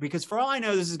buy it, because for all I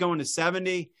know, this is going to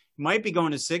 70. Might be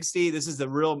going to 60. This is the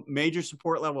real major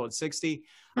support level at 60.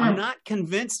 I'm not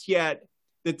convinced yet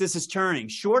that this is turning.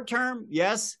 Short term,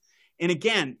 yes. And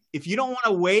again, if you don't want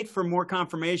to wait for more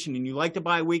confirmation and you like to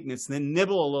buy weakness, then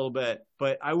nibble a little bit.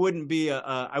 But I wouldn't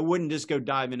just go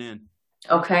diving in.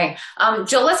 Okay.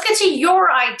 Joe, let's get to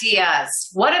your ideas.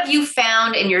 What have you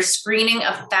found in your screening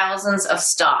of thousands of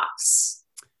stocks?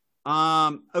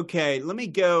 Okay, let me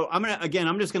go.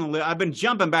 I'm just going to, I've been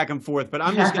jumping back and forth, but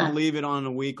I'm just going to leave it on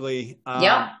a weekly.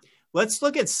 Let's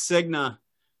look at Cigna.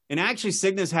 And actually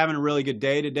Cigna's having a really good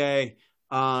day today.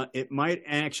 It might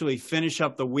actually finish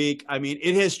up the week. I mean,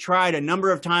 it has tried a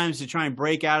number of times to try and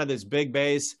break out of this big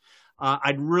base.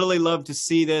 I'd really love to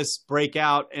see this break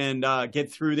out and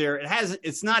get through there.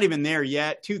 It's not even there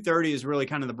yet. 230 is really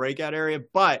kind of the breakout area,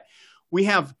 but we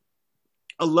have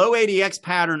a low ADX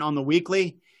pattern on the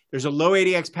weekly. There's a low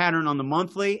ADX pattern on the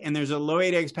monthly, and there's a low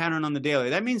ADX pattern on the daily.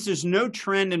 That means there's no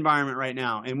trend environment right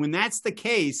now. And when that's the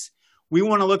case, we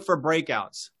want to look for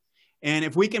breakouts. And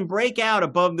if we can break out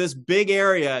above this big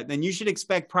area, then you should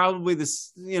expect probably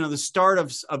this, the start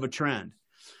of a trend.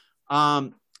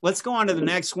 Let's go on to the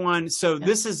next one. So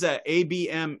this is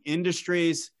ABM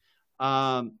Industries.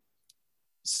 So,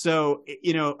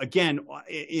 again,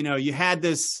 you had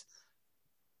this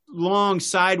long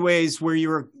sideways where you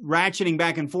were ratcheting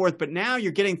back and forth, but now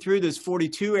you're getting through this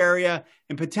 42 area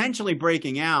and potentially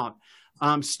breaking out.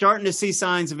 Starting to see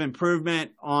signs of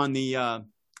improvement on the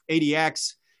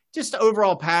ADX. Just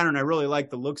overall pattern I really like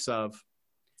the looks of.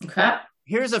 Okay.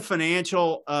 Here's a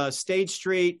financial. State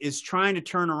Street is trying to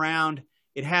turn around.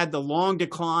 It had the long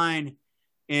decline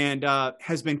and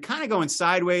has been kind of going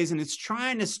sideways, and it's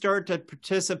trying to start to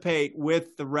participate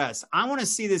with the rest. I want to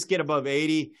see this get above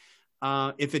 80.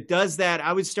 If it does that,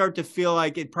 I would start to feel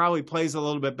like it probably plays a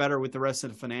little bit better with the rest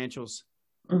of the financials.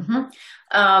 Mm-hmm.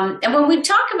 And when we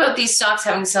talk about these stocks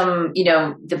having some,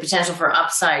 the potential for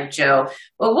upside, Joe,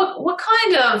 well, what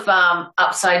kind of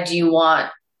upside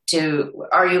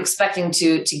are you expecting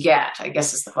to get, I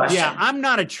guess is the question. Yeah, I'm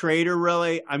not a trader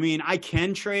really. I mean, I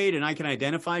can trade and I can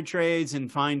identify trades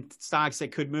and find stocks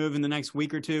that could move in the next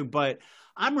week or two, but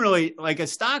I'm really like a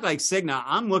stock like Cigna.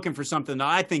 I'm looking for something that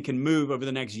I think can move over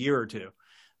the next year or two.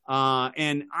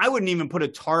 And I wouldn't even put a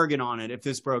target on it if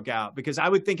this broke out, because I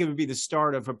would think it would be the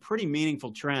start of a pretty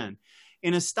meaningful trend.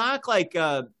 In a stock like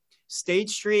State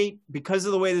Street, because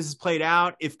of the way this is played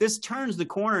out, if this turns the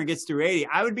corner and gets through 80,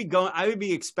 I would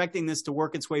be expecting this to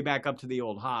work its way back up to the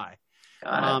old high.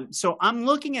 So I'm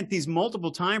looking at these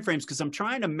multiple timeframes because I'm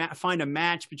trying to find a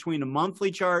match between a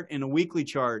monthly chart and a weekly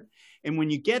chart. And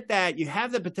when you get that, you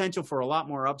have the potential for a lot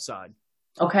more upside.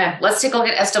 Okay, let's take a look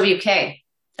at SWK.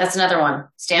 That's another one.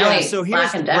 Stanley. Yeah, so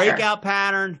here's the breakout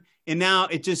pattern. And now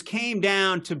it just came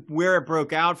down to where it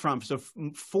broke out from. So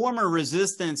former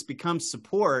resistance becomes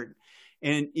support.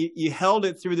 And you held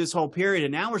it through this whole period.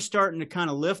 And now we're starting to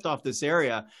kind of lift off this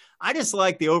area. I just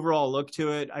like the overall look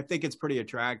to it. I think it's pretty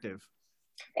attractive.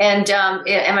 And am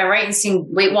I right in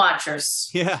seeing Weight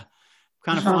Watchers? Yeah,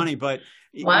 kind of funny. But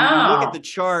wow. You look at the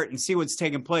chart and see what's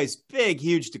taking place. Big,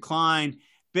 huge decline.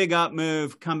 Big up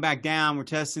move, come back down. We're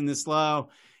testing this low.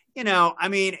 I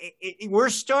mean, we're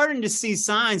starting to see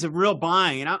signs of real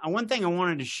buying. And one thing I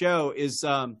wanted to show is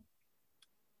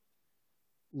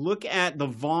look at the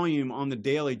volume on the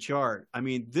daily chart. I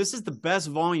mean, this is the best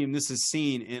volume this has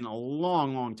seen in a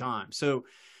long, long time. So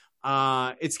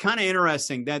it's kind of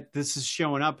interesting that this is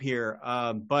showing up here.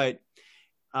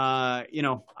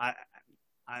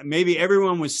 Maybe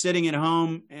everyone was sitting at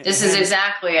home. This is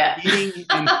exactly it. Eating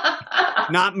and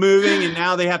not moving, and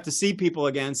now they have to see people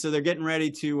again. So they're getting ready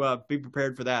to be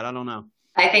prepared for that. I don't know.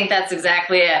 I think that's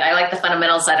exactly it. I like the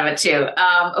fundamental side of it too.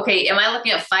 Okay, am I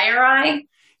looking at FireEye?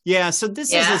 Yeah. So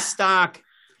this is a stock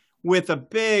with a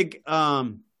big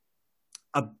long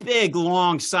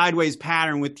sideways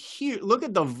pattern with huge. Look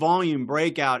at the volume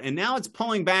breakout, and now it's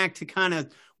pulling back to kind of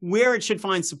where it should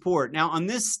find support. Now on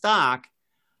this stock,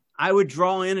 I would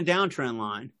draw in a downtrend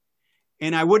line,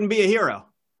 and I wouldn't be a hero.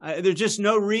 There's just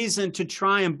no reason to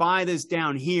try and buy this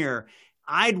down here.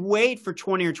 I'd wait for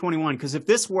 20 or 21, because if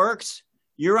this works,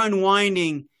 you're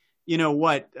unwinding,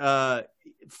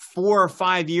 4 or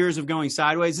 5 years of going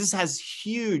sideways. This has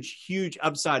huge, huge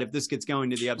upside if this gets going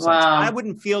to the upside. Wow. So I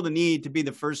wouldn't feel the need to be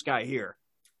the first guy here.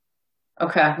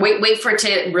 Okay. Wait for it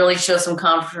to really show some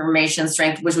confirmation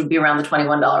strength, which would be around the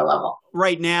 $21 level.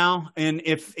 Right now. And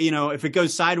if it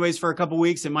goes sideways for a couple of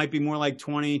weeks, it might be more like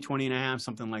 20 and a half,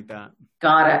 something like that.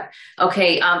 Got it.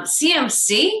 Okay.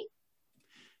 CMC?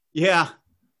 Yeah.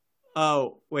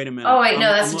 Oh, wait a minute. Oh, wait.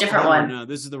 No, that's a different one. No,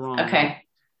 this is the wrong Okay. one.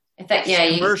 I thought,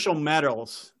 Commercial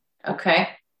metals. Okay.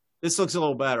 This looks a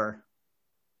little better.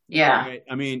 Yeah. Right?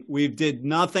 I mean, we did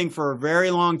nothing for a very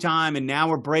long time, and now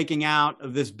we're breaking out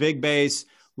of this big base.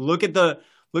 Look at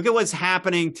what's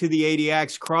happening to the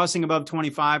ADX, crossing above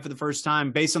 25 for the first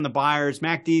time based on the buyers.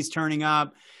 MACD's turning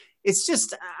up. It's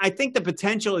just, I think the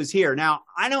potential is here. Now,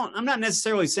 I'm not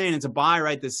necessarily saying it's a buy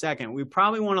right this second. We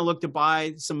probably want to look to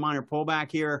buy some minor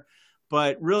pullback here,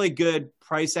 but really good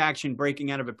price action breaking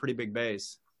out of a pretty big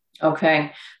base.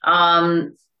 Okay.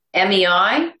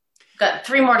 MEI, got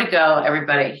 3 more to go,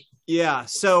 everybody. Yeah.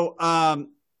 So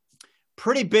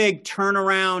pretty big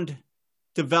turnaround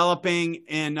developing,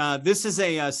 and this is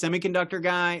a semiconductor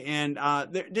guy, and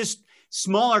they're just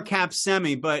smaller cap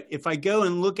semi. But if I go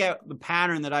and look at the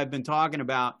pattern that I've been talking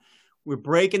about, we're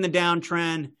breaking the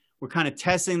downtrend. We're kind of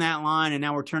testing that line, and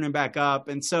now we're turning back up.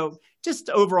 And so just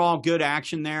overall good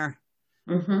action there.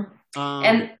 Mm-hmm.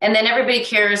 And then everybody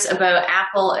cares about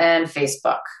Apple and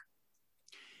Facebook.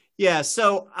 Yeah.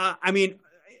 So, I mean,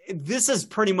 this is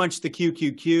pretty much the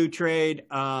QQQ trade.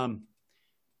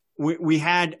 We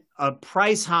had a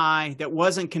price high that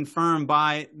wasn't confirmed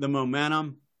by the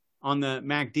momentum on the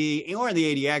MACD or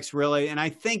the ADX, really. And I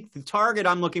think the target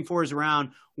I'm looking for is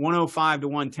around 105 to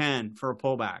 110 for a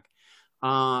pullback.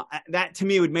 That to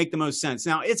me would make the most sense.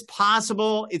 Now, it's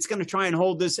possible it's going to try and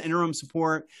hold this interim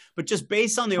support, but just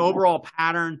based on the overall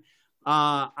pattern,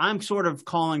 I'm sort of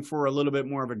calling for a little bit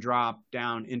more of a drop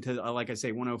down into, like I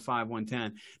say, 105,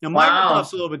 110. Now,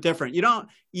 Microsoft's a little bit different.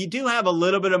 You do have a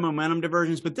little bit of momentum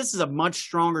divergence, but this is a much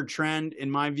stronger trend in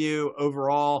my view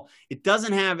overall. It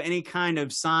doesn't have any kind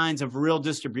of signs of real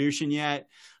distribution yet.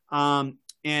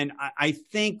 And I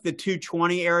think the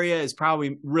 220 area is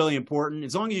probably really important.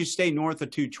 As long as you stay north of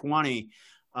 220,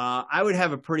 I would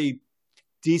have a pretty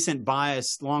decent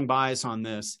bias, long bias on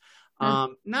this.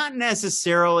 Not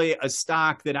necessarily a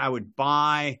stock that I would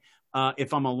buy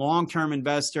if I'm a long-term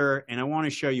investor, and I want to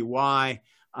show you why.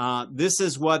 This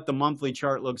is what the monthly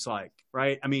chart looks like,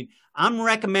 right? I mean, I'm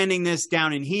recommending this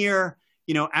down in here,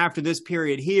 after this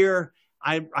period here.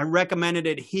 I recommended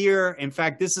it here. In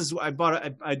fact,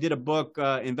 I did a book,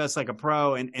 Invest Like a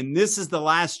Pro, and this is the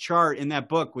last chart in that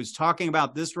book was talking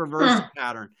about this reverse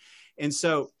pattern. And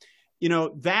so,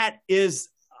 that is,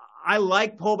 I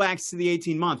like pullbacks to the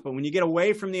 18-month, but when you get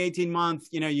away from the 18-month,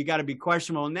 you got to be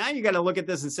questionable. And now you got to look at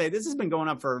this and say, this has been going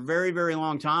up for a very, very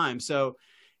long time. So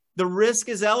the risk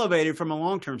is elevated from a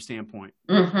long-term standpoint.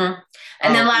 Mm-hmm.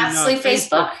 And then lastly,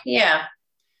 Facebook. Yeah.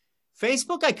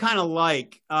 Facebook, I kind of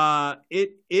like.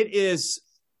 It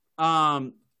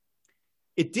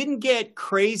didn't get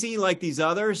crazy like these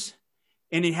others,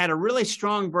 and it had a really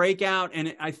strong breakout,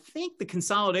 and I think the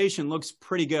consolidation looks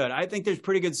pretty good. I think there's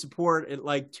pretty good support at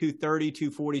like 230,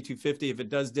 240, 250 if it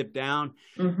does dip down.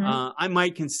 Mm-hmm. I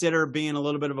might consider being a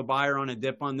little bit of a buyer on a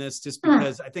dip on this just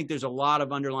because I think there's a lot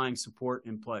of underlying support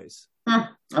in place.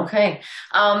 Okay.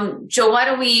 Joe, why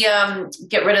don't we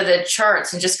get rid of the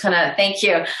charts and just kind of thank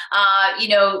you,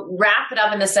 wrap it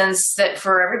up in the sense that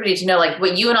for everybody to know, like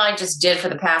what you and I just did for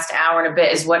the past hour and a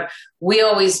bit is what we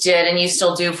always did and you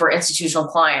still do for institutional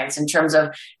clients in terms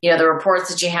of, the reports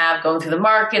that you have going through the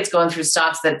markets, going through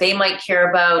stocks that they might care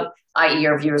about, i.e.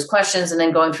 your viewers' questions, and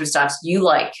then going through stocks you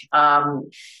like.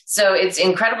 So it's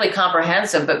incredibly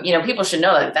comprehensive, but, people should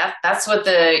know that's what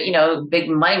the, big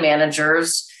money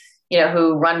managers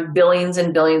who run billions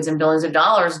and billions and billions of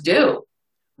dollars do.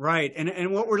 Right.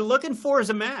 And what we're looking for is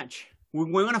a match.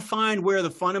 We want to find where the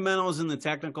fundamentals and the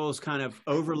technicals kind of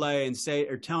overlay and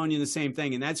are telling you the same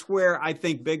thing. And that's where I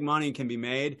think big money can be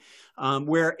made.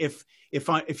 Where if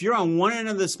you're on one end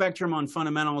of the spectrum on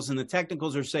fundamentals and the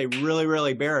technicals are, say, really,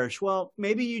 really bearish, well,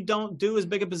 maybe you don't do as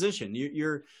big a position.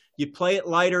 You play it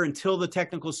lighter until the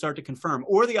technicals start to confirm,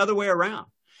 or the other way around.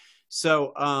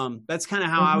 So that's kind of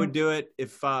how I would do it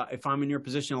if I'm in your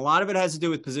position. A lot of it has to do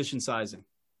with position sizing.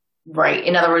 Right.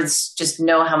 In other words, just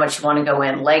know how much you want to go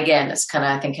in. Leg in is kind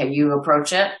of, I think, how you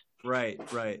approach it. Right.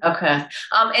 Okay.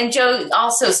 And Joe,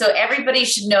 also, so everybody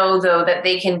should know, though, that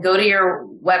they can go to your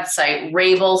website,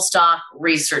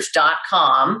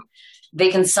 RabelStockResearch.com. They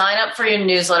can sign up for your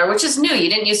newsletter, which is new. You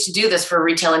didn't used to do this for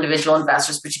retail individual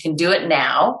investors, but you can do it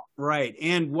now. Right.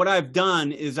 And what I've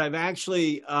done is I've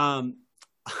actually I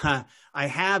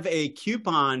have a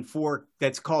coupon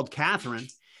that's called Catherine.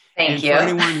 Thank you. For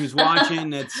anyone who's watching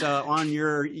that's on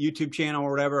your YouTube channel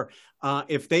or whatever,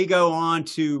 if they go on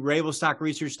to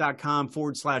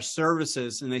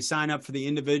RabelStockResearch.com/services and they sign up for the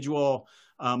individual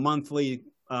monthly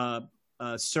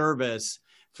service,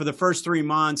 for the first 3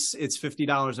 months, it's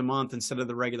 $50 a month instead of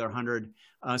the regular $100.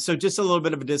 So just a little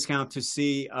bit of a discount to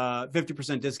see,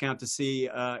 50% discount to see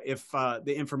if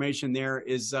the information there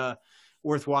is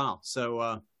worthwhile.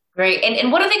 So great.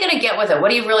 And what are they going to get with it?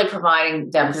 What are you really providing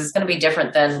them? Because it's going to be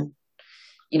different than,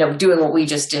 doing what we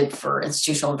just did for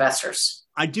institutional investors.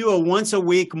 I do a once a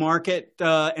week market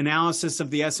analysis of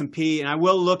the S&P, and I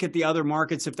will look at the other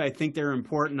markets if I think they're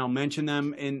important. I'll mention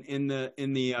them in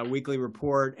the weekly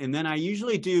report. And then I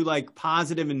usually do like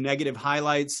positive and negative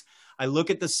highlights. I look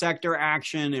at the sector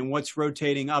action and what's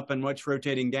rotating up and what's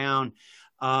rotating down.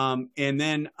 And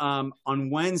then on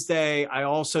Wednesday, I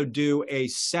also do a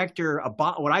sector,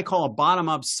 what I call a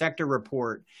bottom-up sector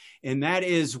report. And that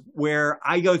is where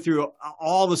I go through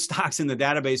all the stocks in the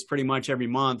database pretty much every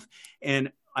month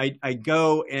and I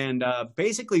go and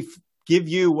basically give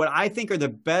you what I think are the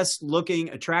best looking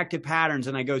attractive patterns,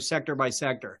 and I go sector by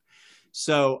sector.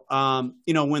 So,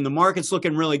 when the market's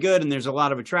looking really good and there's a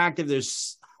lot of attractive,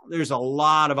 there's a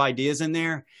lot of ideas in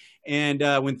there. And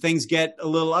when things get a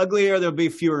little uglier, there'll be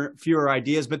fewer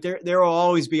ideas, but there will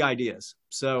always be ideas.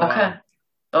 So, okay.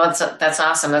 Well, that's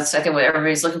awesome. That's, I think, what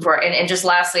everybody's looking for. And just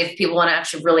lastly, if people want to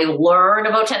actually really learn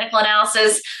about technical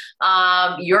analysis,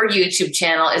 your YouTube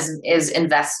channel is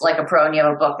Invest Like a Pro, and you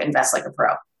have a book, Invest Like a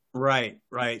Pro. Right.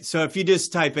 So if you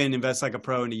just type in Invest Like a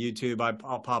Pro into YouTube,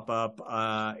 I'll pop up.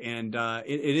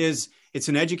 It's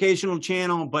an educational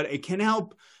channel, but it can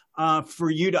help for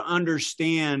you to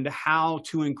understand how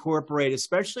to incorporate,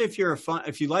 especially if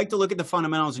if you like to look at the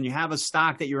fundamentals and you have a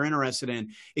stock that you're interested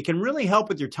in. It can really help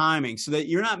with your timing so that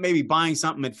you're not maybe buying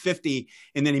something at 50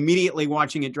 and then immediately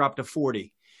watching it drop to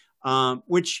 40,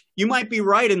 which you might be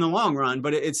right in the long run,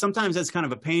 but sometimes that's kind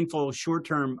of a painful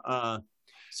short-term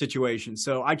situation.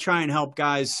 So I try and help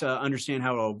guys understand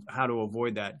how to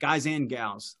avoid that, guys and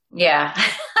gals. Yeah.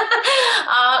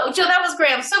 Joe, that was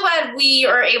great. I'm so glad we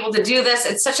are able to do this.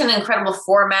 It's such an incredible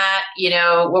format,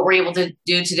 what we're able to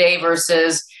do today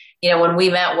versus, when we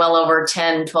met well over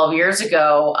 10, 12 years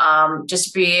ago, just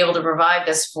to be able to provide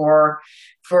this for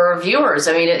viewers.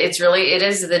 I mean, it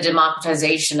is the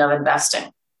democratization of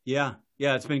investing. Yeah.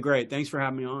 It's been great. Thanks for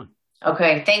having me on.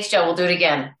 Okay. Thanks, Joe. We'll do it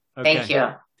again. Okay. Thank you.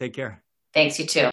 Take care. Thanks, you too.